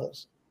those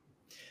levels.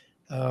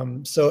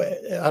 So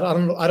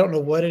I don't know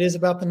what it is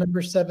about the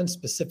number 7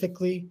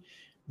 specifically,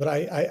 but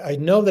I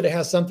know that it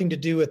has something to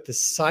do with the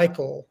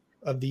cycle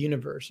of the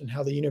universe and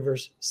how the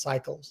universe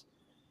cycles.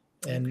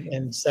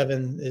 And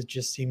 7, it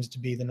just seems to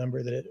be the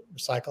number that it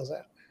cycles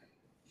at.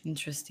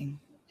 Interesting.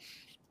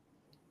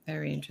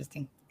 Very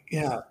interesting.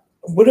 Yeah.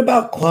 What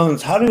about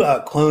clones? How do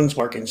clones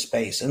work in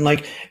space? And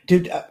like,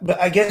 but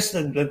I guess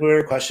the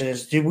bigger question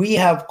is, do we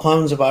have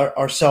clones of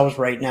ourselves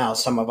right now?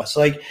 Some of us,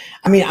 like,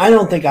 I mean, I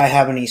don't think I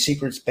have any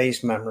secret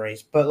space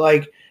memories, but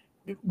like,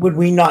 would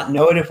we not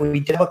know it if we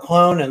did have a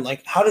clone? And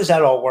like, how does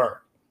that all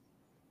work?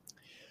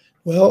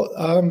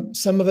 Well,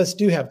 some of us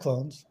do have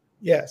clones.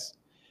 Yes.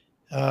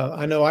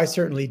 I know I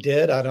certainly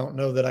did. I don't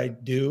know that I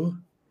do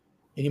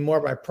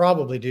anymore, but I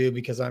probably do,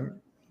 because I'm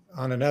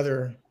on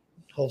another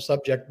whole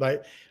subject,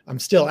 but I'm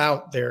still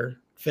out there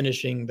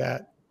finishing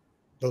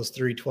those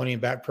 320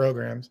 and back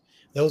programs.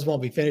 Those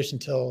won't be finished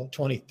until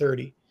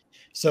 2030.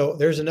 So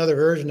there's another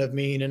version of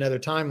me in another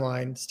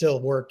timeline still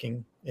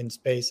working in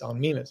space on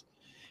Mimas.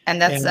 And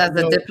that's as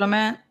a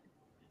diplomat?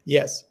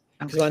 Yes,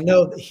 because I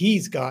know that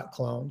he's got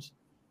clones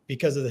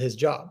because of his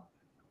job.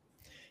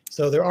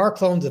 So there are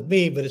clones of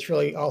me, but it's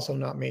really also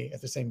not me at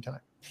the same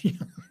time.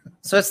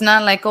 So it's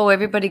not like, oh,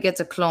 everybody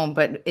gets a clone,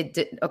 but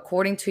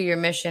according to your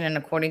mission and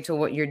according to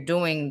what you're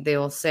doing,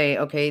 they'll say,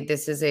 okay,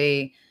 this is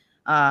a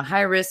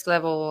high risk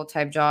level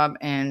type job,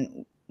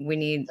 and we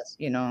need,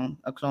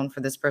 a clone for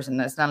this person.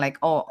 It's not like,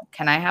 oh,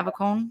 can I have a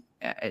clone?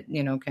 Yeah, I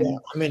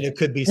mean, it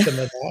could be some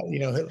of that.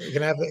 You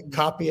can have a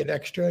copy it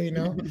extra. I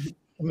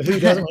mean, who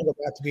doesn't want to go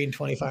back to being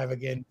 25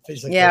 again?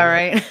 Yeah,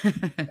 right.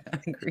 I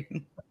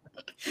agree.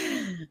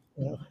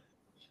 Yeah.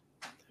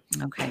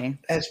 Okay,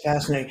 that's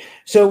fascinating.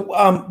 So,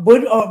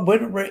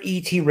 what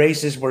ET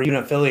races were you in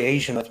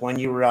affiliation with when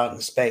you were out in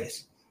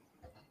space?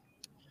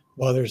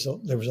 Well, there was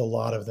a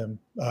lot of them.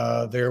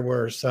 There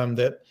were some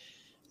that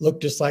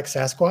looked just like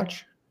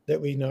Sasquatch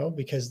that we know,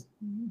 because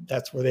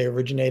that's where they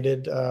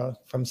originated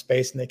from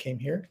space and they came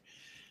here.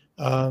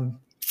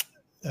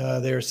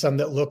 There are some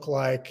that look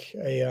like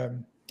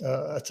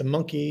it's a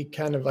monkey,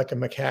 kind of like a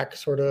macaque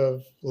sort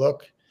of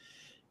look,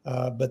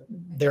 but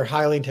they're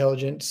highly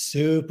intelligent,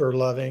 super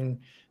loving.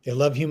 They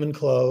love human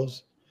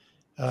clothes,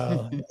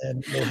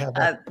 and they have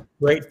a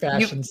great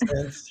fashion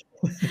sense.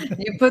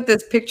 You put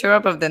this picture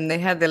up of them. They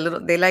had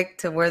they like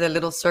to wear the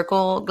little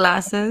circle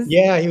glasses.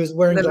 Yeah, he was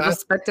wearing little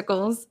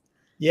spectacles.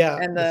 Yeah,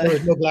 and there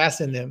was no glass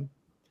in them.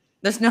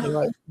 There's no.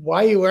 Like,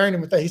 why are you wearing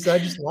them with that? He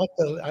said, I just like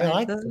the.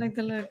 I doesn't like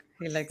the look.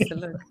 He likes the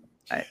look.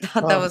 I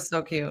thought that was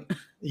so cute.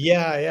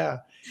 Yeah.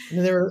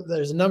 And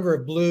there's a number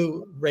of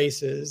blue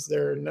races.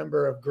 There are a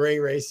number of gray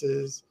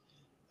races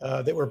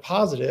that were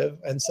positive,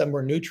 and some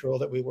were neutral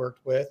that we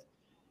worked with.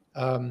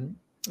 And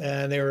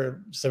there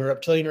were some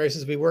reptilian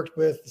races we worked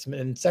with, some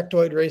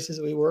insectoid races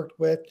we worked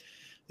with.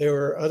 There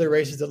were other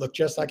races that looked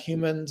just like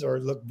humans or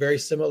looked very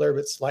similar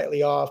but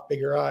slightly off,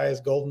 bigger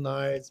eyes, golden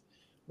eyes,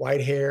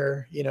 white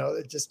hair.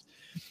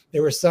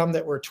 There were some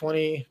that were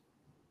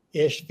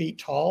 20-ish feet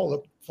tall,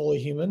 looked fully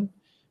human,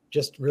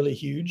 just really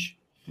huge.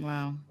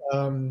 Wow.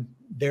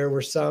 There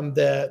were some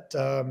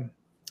that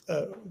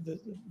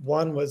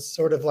one was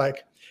sort of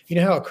like,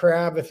 how a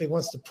crab, if he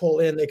wants to pull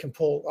in, they can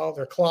pull all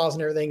their claws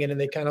and everything in, and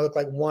they kind of look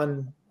like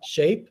one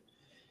shape.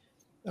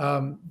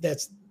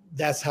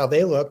 That's how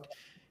they looked.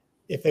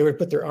 If they were to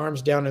put their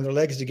arms down and their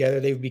legs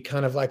together, they would be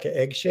kind of like an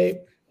egg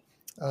shape.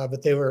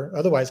 But they were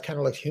otherwise kind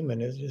of looked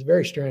human. It was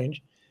very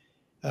strange.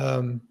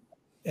 And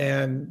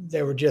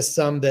there were just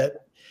some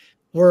that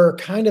were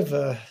kind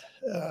of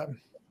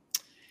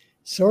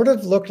sort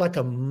of looked like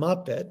a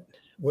Muppet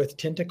with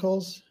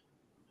tentacles.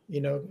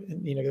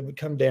 It would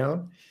come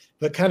down,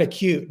 but kind of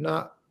cute,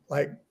 not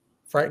like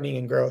frightening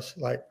and gross,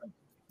 like,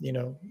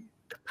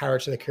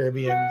 Pirates of the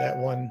Caribbean, that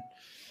one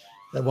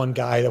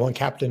guy, that one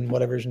captain,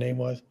 whatever his name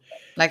was.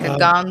 Like a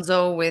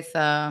gonzo with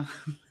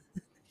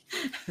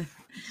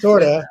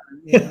sort of.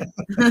 Yeah.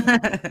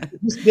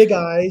 Just big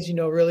eyes,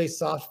 really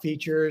soft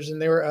features.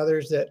 And there were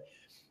others that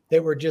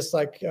were just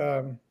like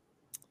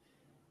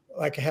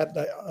like I had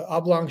the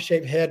oblong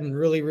shaped head and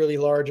really, really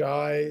large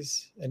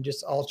eyes, and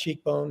just all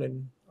cheekbone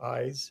and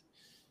eyes.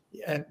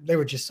 And there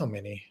were just so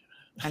many.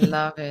 I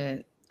love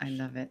it. I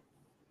love it.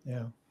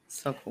 Yeah.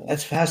 So cool.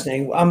 That's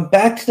fascinating.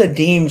 Back to the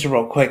Deems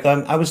real quick.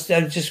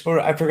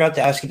 I forgot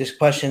to ask you this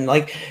question.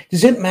 Like,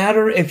 does it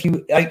matter if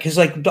you, because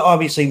like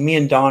obviously me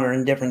and Dawn are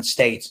in different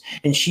states,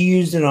 and she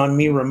used it on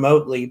me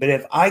remotely. But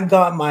if I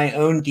got my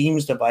own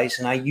Deems device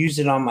and I used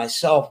it on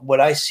myself, would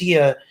I see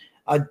a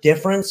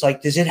difference?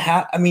 Like, does it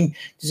have? I mean,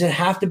 does it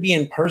have to be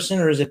in person,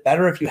 or is it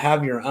better if you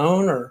have your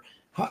own? Or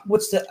how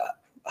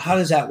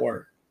does that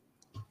work?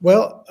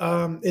 Well,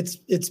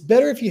 it's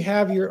better if you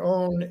have your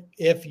own,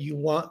 if you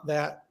want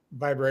that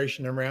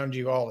vibration around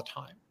you all the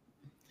time.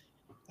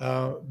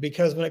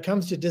 Because when it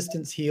comes to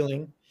distance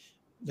healing,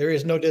 there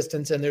is no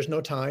distance and there's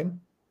no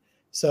time.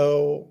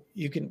 So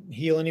you can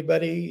heal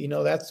anybody.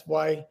 That's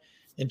why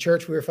in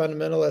church we were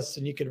fundamentalists,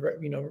 and you could,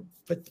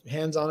 put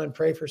hands on and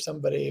pray for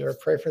somebody, or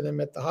pray for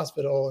them at the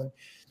hospital,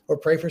 or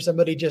pray for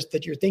somebody just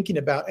that you're thinking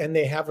about and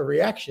they have a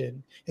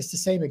reaction. It's the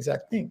same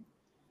exact thing.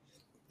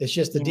 It's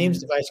just the Deems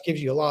device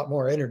gives you a lot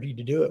more energy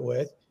to do it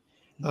with.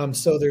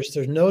 So there's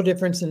no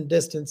difference in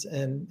distance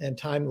and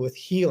time with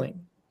healing,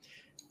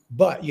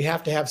 but you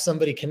have to have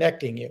somebody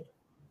connecting you,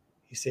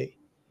 you see.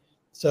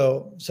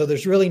 So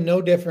there's really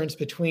no difference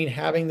between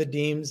having the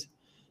Deems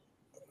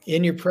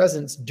in your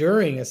presence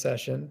during a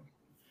session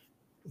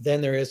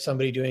than there is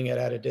somebody doing it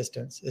at a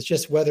distance. It's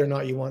just whether or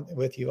not you want it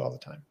with you all the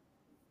time.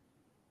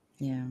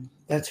 Yeah.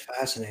 That's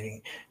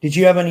fascinating. Did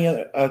you have any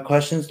other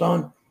questions,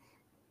 Dawn?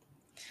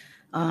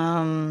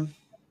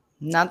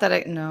 Not that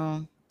I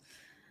know.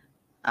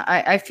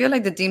 I feel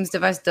like the Deems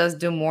device does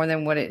do more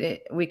than what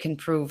we can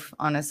prove.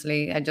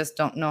 Honestly, I just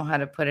don't know how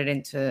to put it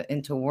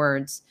into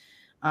words.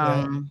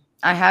 I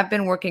have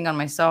been working on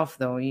myself,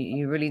 though.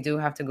 You really do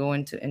have to go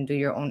into and do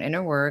your own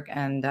inner work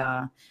and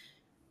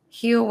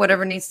heal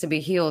whatever needs to be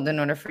healed in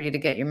order for you to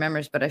get your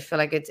memories. But I feel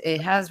like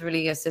it has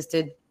really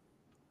assisted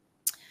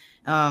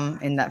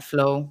in that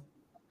flow,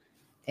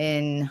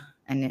 in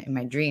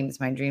my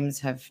dreams. My dreams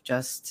have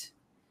just.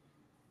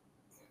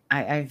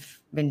 I've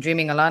been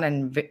dreaming a lot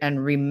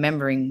and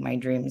remembering my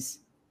dreams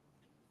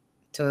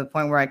to the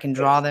point where I can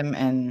draw them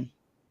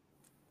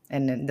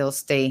and they'll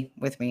stay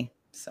with me.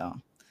 So,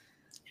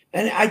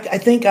 and I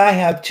think I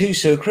have too.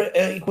 So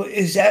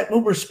is that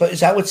what is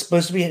that what's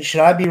supposed to be?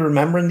 Should I be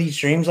remembering these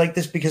dreams like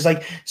this? Because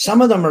like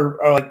some of them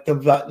are like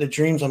the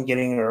dreams I'm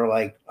getting are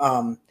like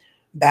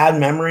bad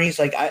memories.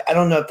 Like I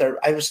don't know if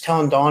I was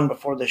telling Dawn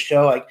before the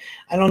show, like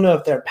I don't know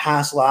if they're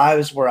past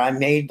lives where I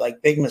made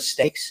like big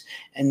mistakes,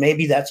 and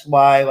maybe that's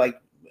why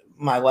like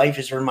my life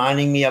is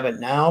reminding me of it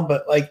now.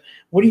 But like,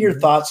 what are your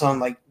thoughts on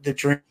like the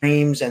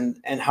dreams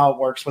and how it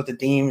works with the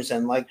Deems,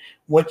 and like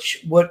what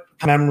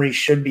memories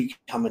should be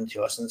coming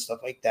to us and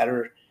stuff like that?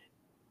 Or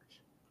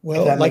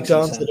well, like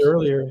Dawn said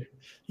earlier,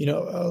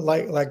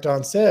 like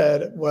Dawn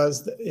said,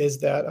 is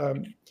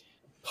that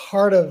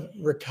part of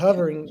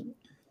recovering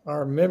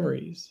our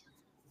memories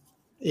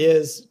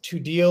is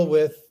to deal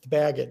with the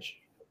baggage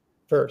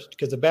first,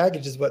 because the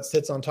baggage is what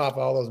sits on top of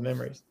all those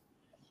memories.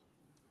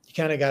 You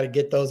kind of got to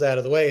get those out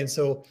of the way. And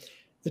so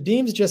the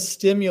Deems just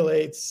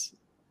stimulates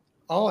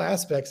all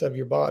aspects of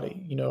your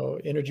body,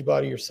 energy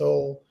body, your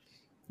soul,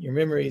 your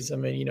memories. I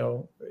mean,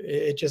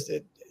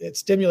 it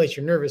stimulates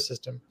your nervous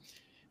system.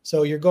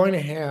 So you're going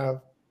to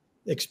have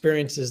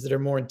experiences that are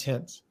more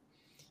intense.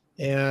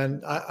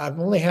 And I've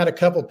only had a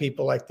couple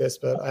people like this,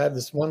 but I had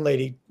this one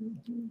lady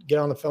get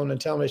on the phone and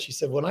tell me, she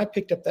said, when I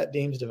picked up that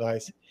Deems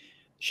device,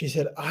 she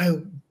said, I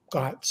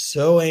got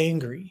so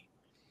angry.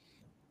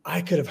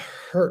 I could have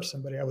hurt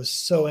somebody. I was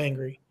so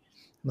angry.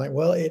 I'm like,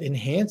 well, it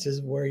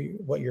enhances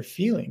what you're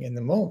feeling in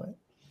the moment,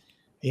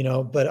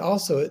 but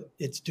also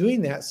it's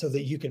doing that so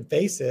that you can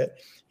face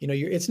it.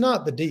 It's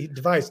not the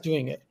device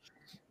doing it.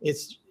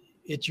 It's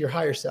your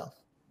higher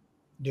self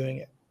doing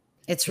it.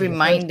 It's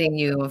reminding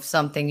you of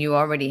something you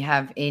already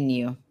have in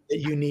you that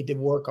you need to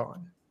work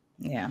on.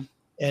 Yeah.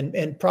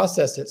 And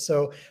process it.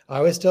 So I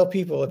always tell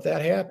people, if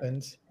that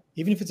happens,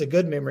 even if it's a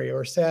good memory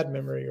or a sad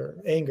memory or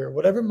anger,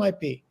 whatever it might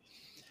be,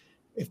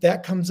 if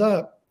that comes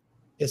up,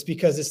 it's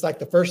because it's like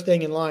the first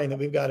thing in line that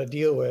we've got to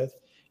deal with.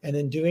 And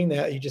then doing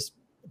that, you just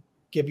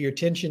give your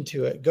attention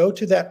to it. Go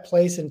to that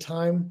place and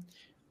time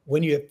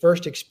when you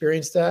first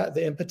experienced that,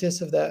 the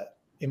impetus of that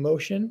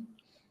emotion,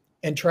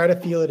 and try to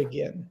feel it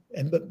again.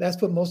 But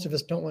that's what most of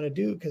us don't want to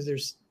do, because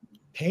there's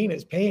pain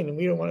is pain, and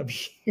we don't want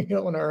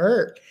to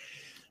hurt.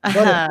 But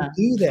if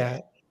we do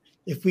that,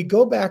 if we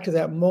go back to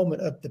that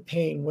moment of the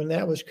pain when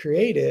that was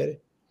created,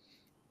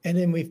 and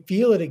then we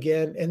feel it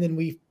again, and then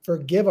we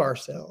forgive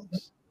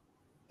ourselves,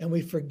 and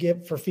we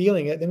forgive for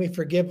feeling it, then we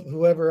forgive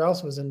whoever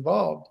else was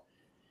involved,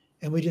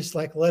 and we just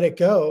like let it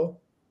go,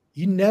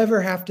 you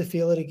never have to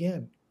feel it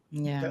again.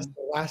 Yeah. That's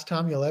the last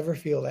time you'll ever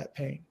feel that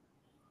pain.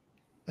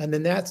 And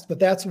then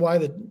that's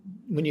why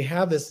when you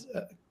have this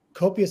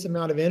copious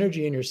amount of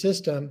energy in your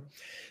system,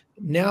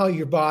 now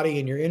your body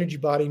and your energy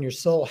body and your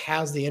soul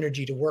has the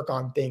energy to work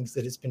on things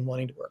that it's been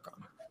wanting to work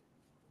on.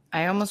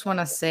 I almost want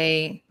to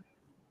say,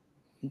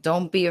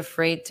 don't be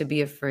afraid to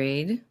be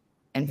afraid.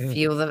 and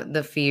feel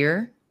the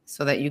fear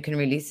so that you can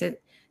release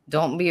it.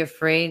 Don't be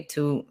afraid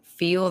to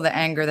feel the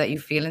anger that you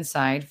feel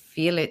inside.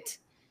 Feel it,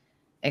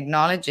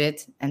 acknowledge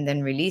it, and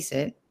then release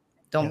it.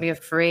 Don't be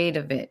afraid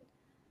of it.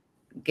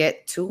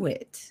 Get to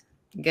it.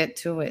 Get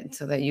to it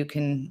so that you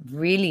can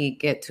really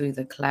get to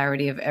the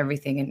clarity of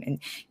everything. And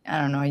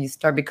I don't know, you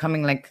start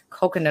becoming like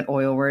coconut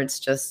oil, where it's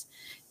just,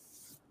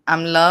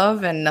 I'm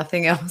love and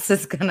nothing else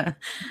is gonna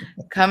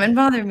come and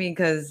bother me,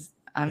 because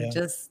I'm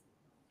just,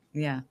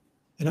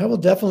 And I will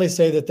definitely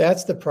say that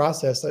that's the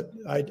process that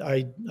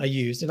I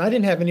used. And I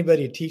didn't have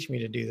anybody to teach me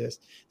to do this.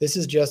 This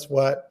is just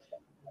what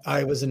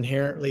I was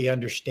inherently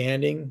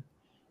understanding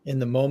in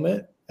the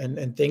moment,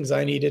 and things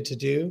I needed to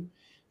do,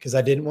 because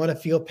I didn't want to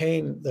feel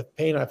the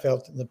pain I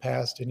felt in the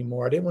past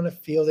anymore. I didn't want to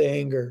feel the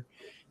anger.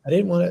 I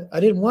didn't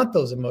want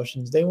those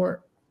emotions. They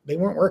weren't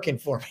working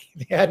for me.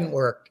 They hadn't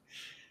worked.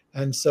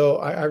 And so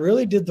I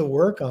really did the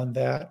work on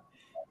that.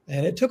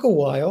 And it took a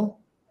while,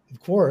 of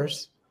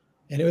course,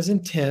 and it was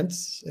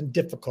intense and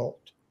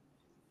difficult.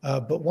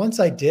 But once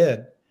I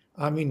did,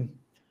 I mean,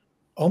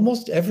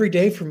 almost every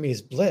day for me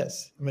is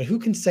bliss. I mean, who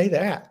can say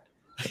that?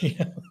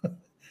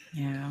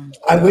 Yeah.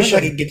 I wish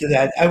I could get to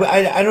that.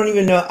 I don't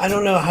even know. I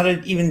don't know how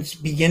to even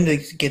begin to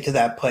get to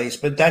that place,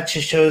 but that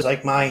just shows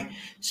like my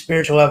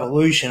spiritual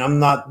evolution. I'm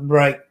not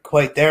right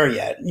quite there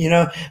yet,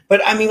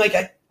 but I mean, like,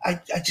 I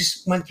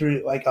just went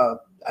through like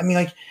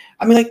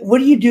what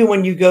do you do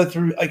when you go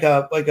through like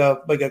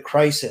a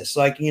crisis?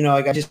 Like,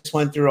 like I just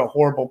went through a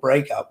horrible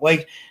breakup.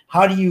 Like,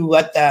 how do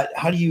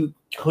you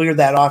clear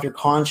that off your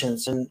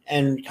conscience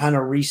and kind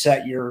of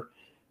reset your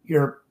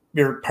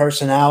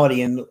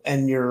personality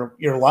and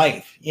your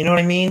life? You know what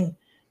I mean?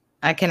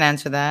 I can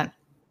answer that.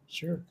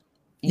 Sure.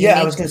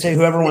 I was going to say,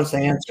 whoever wants to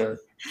answer.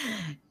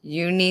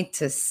 You need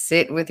to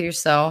sit with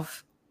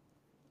yourself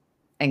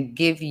and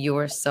give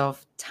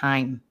yourself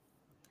time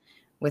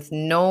with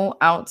no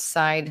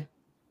outside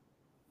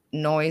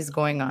noise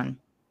going on.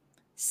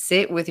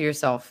 Sit with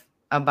yourself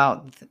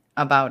about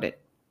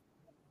it.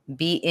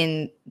 Be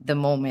in the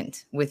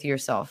moment with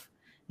yourself.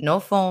 No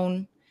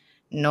phone,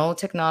 no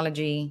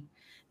technology,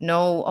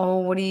 no, oh,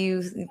 what do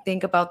you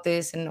think about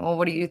this? And oh,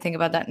 what do you think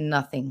about that?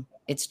 Nothing.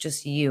 It's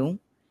just you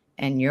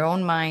and your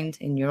own mind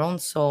and your own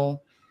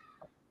soul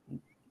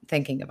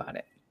thinking about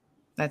it.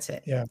 That's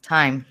it. Yeah.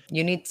 Time.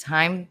 You need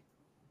time.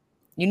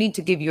 You need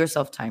to give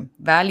yourself time.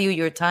 Value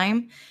your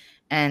time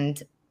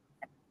and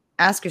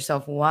ask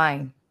yourself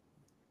why.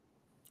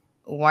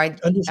 Why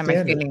am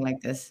I feeling like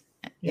this?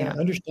 Yeah,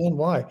 understand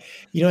why.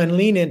 And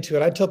lean into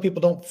it. I tell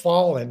people, don't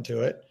fall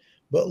into it,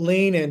 but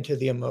lean into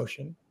the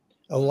emotion.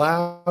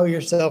 Allow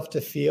yourself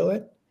to feel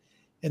it.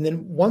 And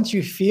then once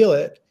you feel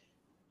it,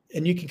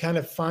 and you can kind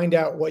of find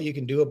out what you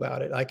can do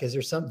about it. Like,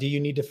 do you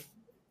need to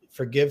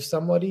forgive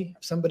somebody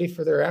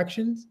for their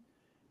actions?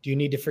 Do you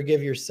need to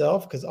forgive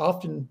yourself? Because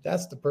often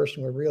that's the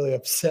person we're really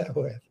upset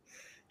with,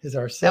 is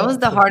ourselves. That was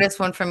the hardest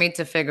one for me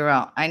to figure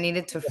out. I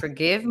needed to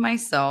forgive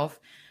myself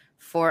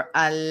for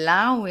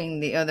allowing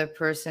the other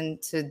person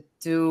to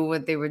do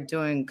what they were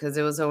doing, because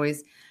it was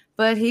always,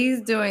 but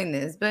he's doing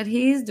this, but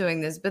he's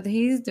doing this, but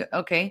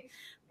okay.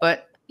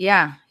 But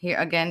yeah, here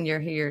again, you're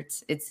here.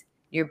 It's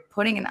you're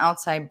putting an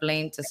outside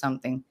blame to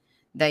something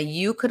that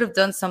you could have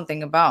done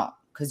something about,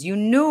 because you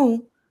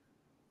knew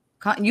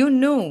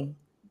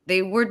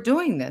they were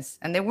doing this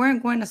and they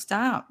weren't going to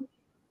stop.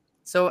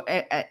 So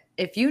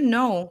if you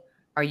know,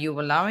 are you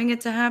allowing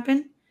it to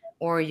happen,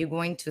 or are you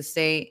going to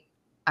say,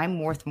 I'm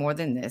worth more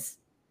than this,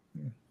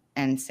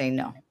 and say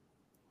no?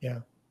 Yeah.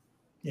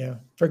 Yeah.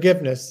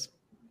 Forgiveness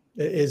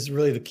is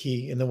really the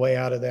key in the way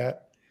out of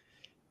that.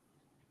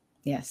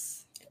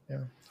 Yes.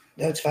 Yeah.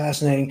 That's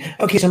fascinating.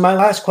 Okay, so my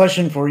last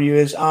question for you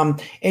is,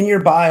 in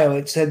your bio,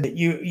 it said that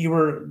you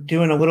were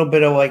doing a little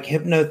bit of like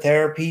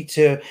hypnotherapy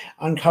to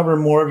uncover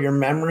more of your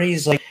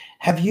memories. Like,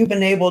 have you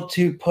been able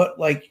to put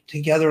like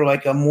together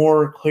like a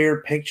more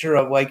clear picture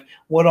of like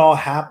what all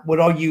happened, what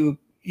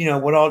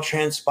all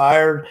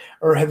transpired,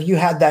 or have you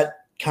had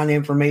that kind of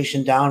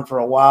information down for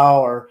a while,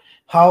 or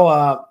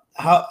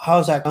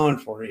how's that going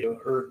for you?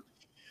 Or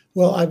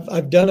well,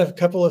 I've done a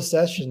couple of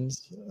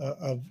sessions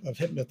of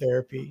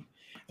hypnotherapy,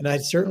 and I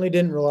certainly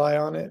didn't rely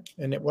on it,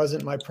 and it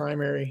wasn't my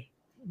primary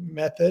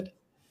method,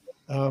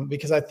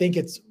 because I think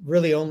it's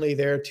really only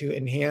there to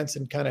enhance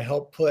and kind of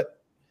help put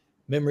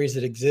memories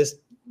that exist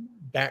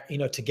back,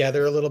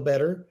 together a little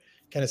better,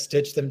 kind of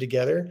stitch them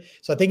together.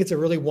 So I think it's a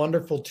really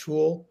wonderful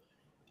tool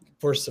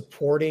for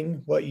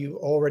supporting what you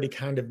already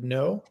kind of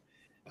know,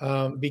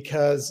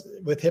 because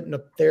with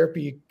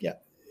hypnotherapy,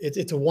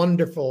 it's a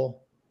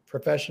wonderful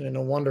profession and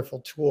a wonderful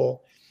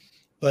tool.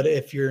 But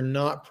if you're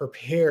not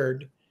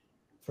prepared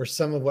for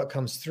some of what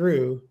comes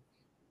through,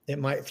 it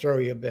might throw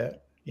you a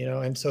bit,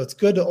 and so it's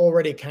good to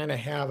already kind of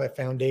have a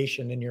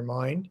foundation in your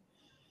mind,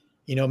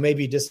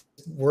 maybe just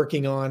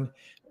working on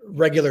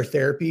regular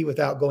therapy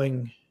without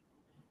going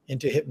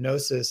into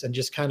hypnosis, and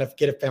just kind of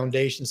get a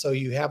foundation so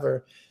you have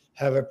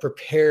a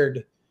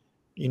prepared,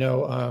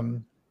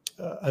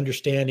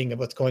 understanding of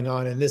what's going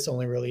on. And this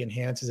only really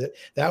enhances it.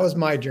 That was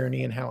my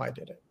journey and how I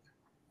did it.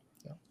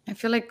 I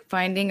feel like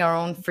finding our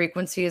own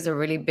frequency is a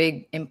really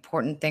big,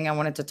 important thing I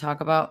wanted to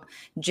talk about.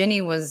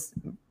 Jenny was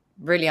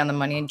really on the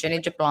money. And Jenny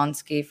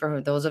Jablonski,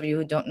 for those of you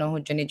who don't know who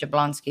Jenny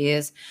Jablonski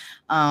is,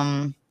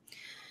 um,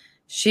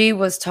 she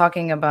was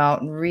talking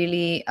about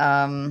really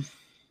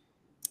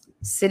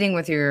sitting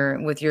with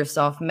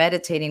yourself,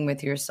 meditating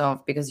with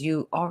yourself, because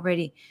you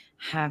already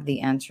have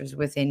the answers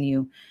within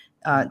you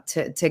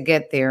to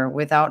get there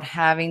without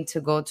having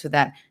to go to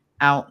that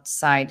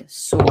outside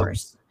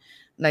source.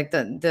 Like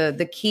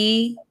the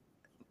key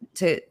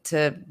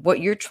to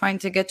what you're trying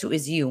to get to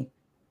is you.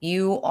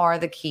 You are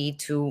the key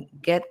to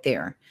get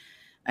there.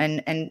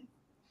 And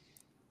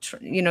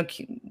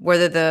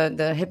whether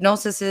the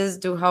hypnosis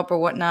do help or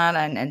whatnot,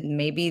 and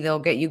maybe they'll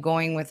get you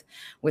going with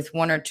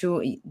one or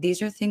two.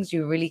 These are things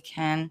you really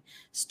can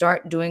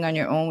start doing on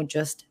your own,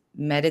 just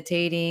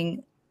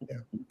meditating, Yeah.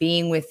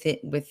 being with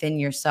it within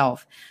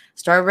yourself.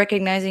 Start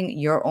recognizing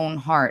your own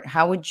heart.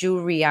 How would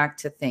you react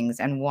to things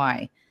and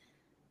why?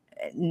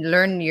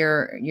 Learn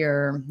your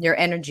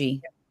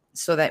energy,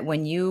 so that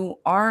when you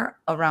are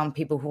around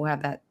people who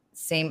have that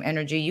same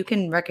energy, you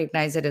can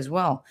recognize it as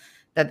well,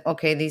 that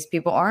okay, these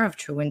people are of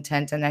true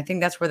intent. And I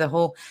think that's where the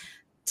whole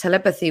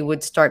telepathy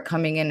would start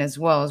coming in as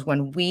well, is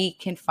when we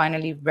can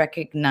finally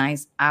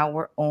recognize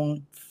our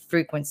own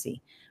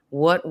frequency,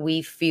 what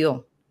we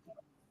feel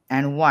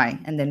and why,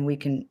 and then we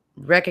can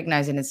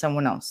recognize it in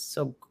someone else.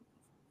 So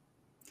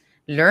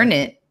learn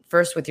it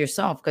first with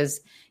yourself,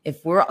 because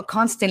if we're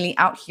constantly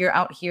out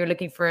here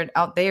looking for it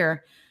out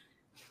there,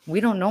 we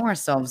don't know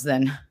ourselves.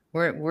 Then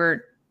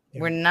we're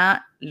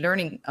not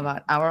learning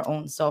about our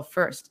own self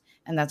first,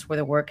 and that's where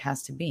the work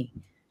has to be.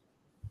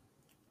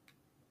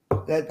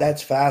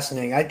 That's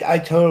fascinating. I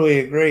totally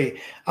agree.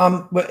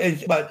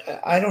 But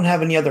I don't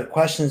have any other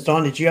questions.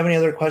 Dawn, did you have any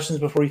other questions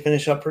before we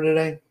finish up for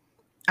today?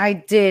 I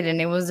did,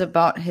 and it was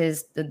about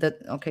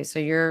okay, so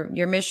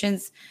your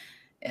missions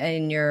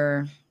and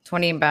your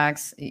 20 and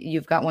backs,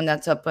 you've got one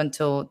that's up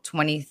until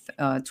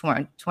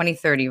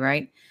 2030,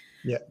 right?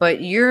 Yeah.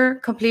 But you're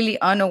completely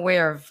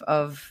unaware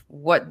of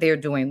what they're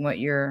doing, what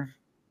your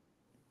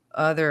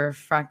other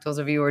fractals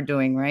of you are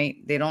doing, right?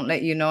 They don't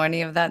let you know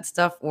any of that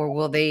stuff, or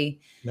will they?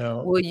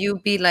 No. Will you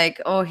be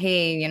like, oh,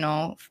 hey,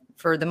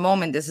 for the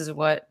moment, this is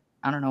what,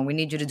 I don't know, we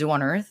need you to do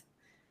on Earth?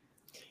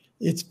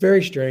 It's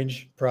very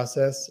strange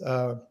process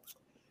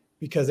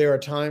because there are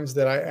times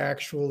that I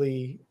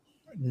actually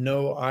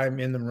know I'm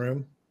in the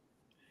room.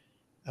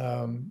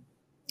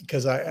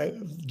 Because I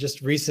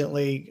just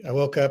recently, I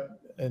woke up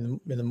in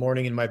the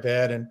morning in my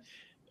bed, and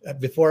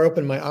before I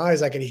opened my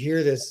eyes, I could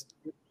hear this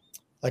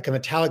like a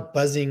metallic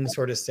buzzing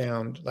sort of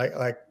sound, like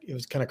it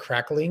was kind of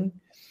crackling.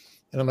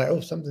 And I'm like, oh,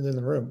 something's in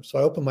the room. So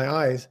I open my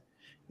eyes,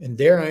 and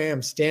there I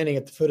am standing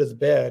at the foot of the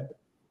bed,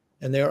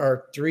 and there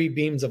are 3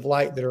 beams of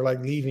light that are like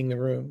leaving the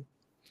room.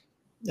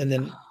 And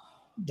then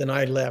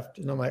I left,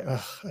 and I'm like,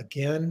 oh,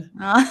 again?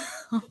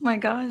 Oh my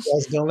gosh. You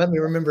guys don't let me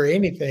remember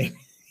anything.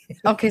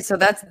 Okay, so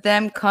that's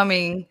them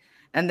coming,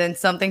 and then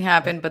something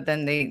happened, but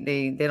then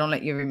they don't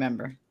let you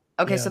remember.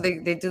 Okay, so Yeah.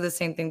 they do the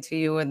same thing to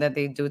you, and that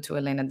they do to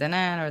Elena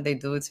Denan, or they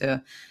do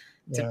to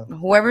Yeah.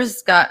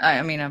 whoever's got.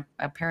 I mean,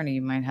 apparently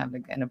you might have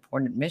like an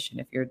important mission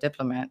if you're a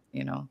diplomat.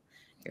 You're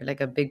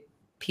like a big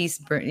peace,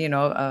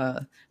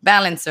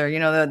 balancer.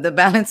 The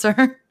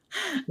balancer.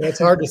 Yeah, it's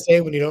hard to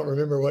say when you don't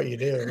remember what you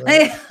do.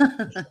 Right?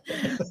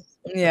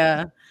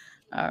 Yeah.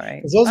 All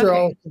right. 'Cause those are Okay.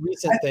 all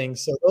recent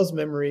things. So those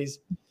memories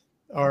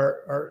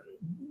are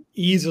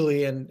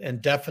easily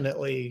and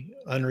definitely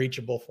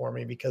unreachable for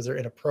me because they're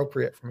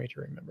inappropriate for me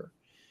to remember.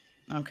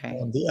 Okay.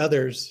 The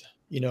others,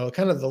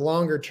 kind of the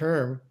longer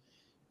term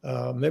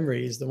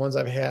memories, the ones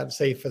I've had,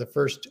 say, for the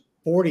first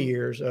 40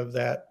 years of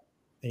that,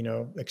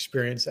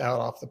 experience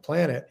out off the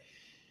planet,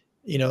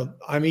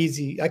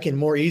 I can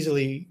more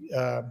easily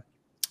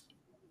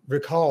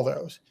recall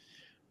those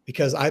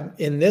because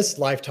in this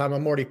lifetime,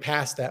 I'm already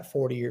past that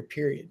 40-year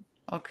period.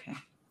 Okay.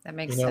 That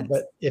makes sense.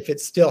 But if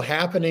it's still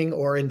happening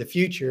or in the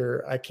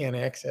future, I can't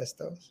access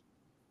those.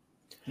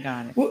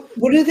 Got it.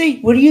 What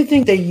do you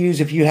think they use,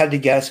 if you had to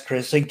guess,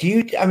 Chris? Like, do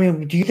you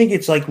think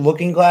it's like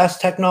looking glass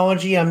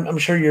technology? I'm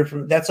sure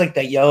that's like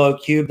that yellow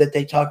cube that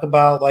they talk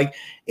about. Like,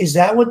 is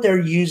that what they're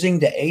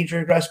using to age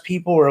regress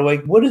people, or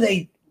like, what do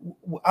they?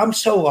 I'm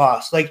so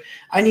lost. Like,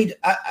 I'm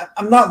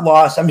not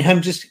lost. I mean,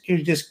 I'm just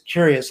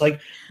curious. Like,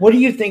 what do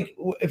you think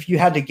if you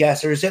had to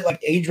guess, or is it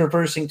like age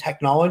reversing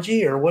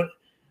technology, or what?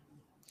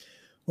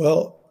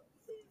 Well,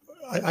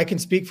 I can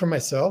speak for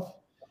myself.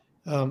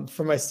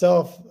 For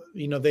myself,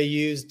 they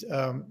used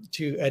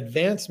to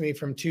advance me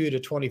from 2 to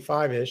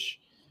 25-ish.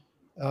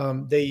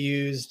 They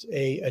used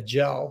a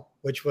gel,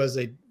 which was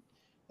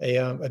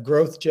a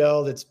growth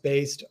gel that's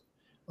based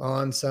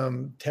on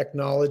some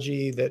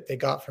technology that they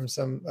got from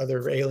some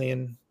other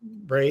alien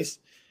race,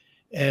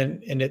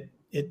 and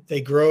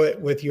they grow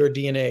it with your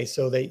DNA.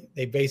 So they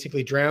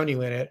basically drown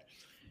you in it,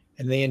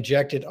 and they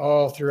inject it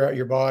all throughout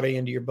your body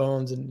into your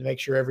bones and make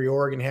sure every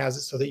organ has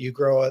it so that you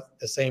grow at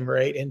the same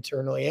rate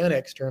internally and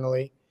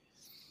externally.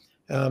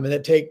 And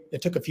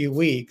it took a few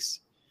weeks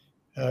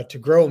to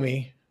grow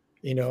me,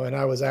 and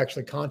I was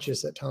actually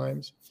conscious at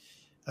times.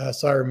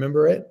 So I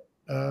remember it.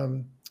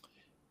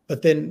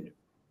 But then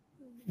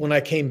when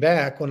I came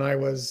back, when I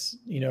was,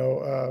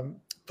 I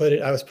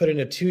was put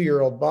in a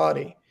 2-year-old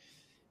body,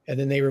 and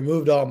then they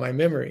removed all my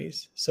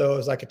memories. So it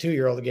was like a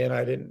 2-year-old again.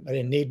 I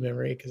didn't need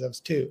memory because I was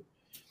 2.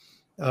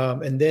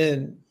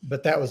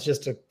 But that was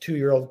just a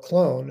 2-year-old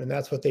clone, and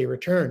that's what they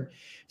returned.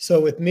 So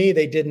with me,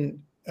 they didn't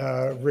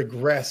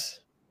regress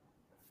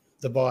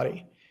the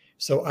body.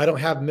 So I don't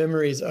have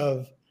memories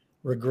of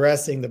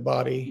regressing the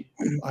body.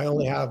 I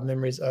only have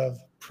memories of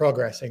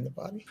progressing the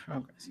body.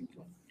 Progressing.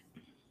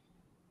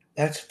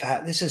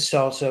 This is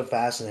so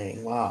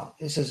fascinating. Wow.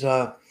 This is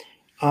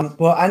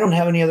well, I don't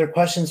have any other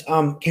questions.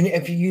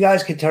 If you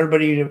guys could tell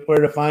everybody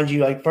where to find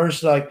you, like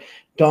first, like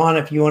Dawn,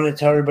 if you want to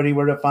tell everybody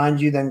where to find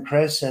you, then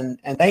Chris, and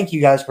thank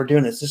you guys for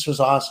doing this. This was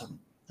awesome.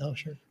 Oh,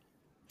 sure.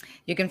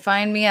 You can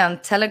find me on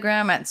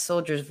Telegram at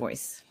Soldier's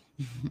Voice.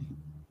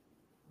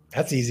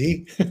 That's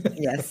easy.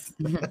 Yes.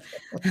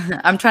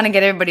 I'm trying to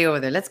get everybody over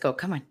there. Let's go.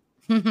 Come on.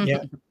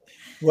 Yeah.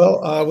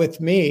 Well, with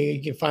me,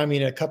 you can find me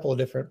in a couple of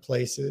different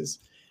places.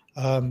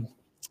 The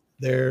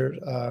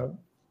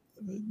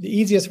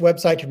easiest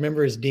website to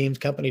remember is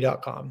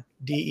deemscompany.com,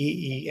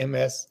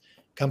 DEEMS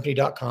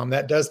company.com.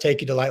 That does take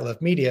you to Light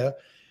Love Media,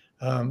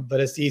 but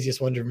it's the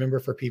easiest one to remember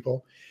for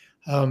people.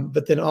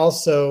 But then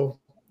also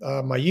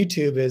my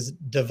YouTube is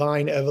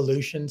Divine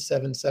Evolution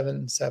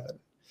 777.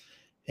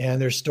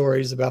 And there's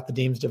stories about the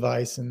Deems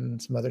device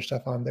and some other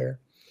stuff on there.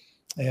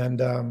 And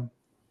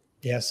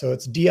so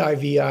it's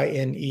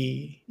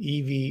DIVINE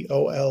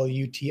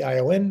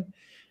EVOLUTION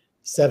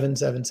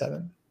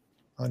 777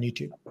 on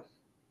YouTube.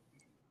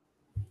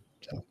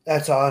 So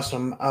that's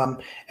awesome.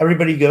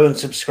 Everybody go and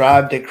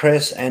subscribe to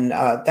Chris, and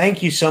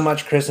thank you so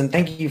much, Chris, and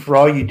thank you for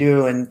all you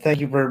do, and thank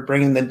you for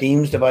bringing the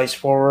Deems device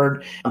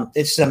forward.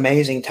 It's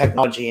amazing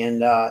technology,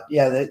 and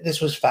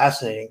this was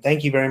fascinating.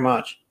 Thank you very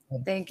much.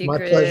 Thank you, my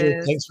Chris.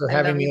 pleasure. Thanks for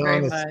having me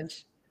on.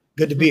 It's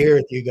good to be here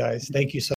with you guys. Thank you so much.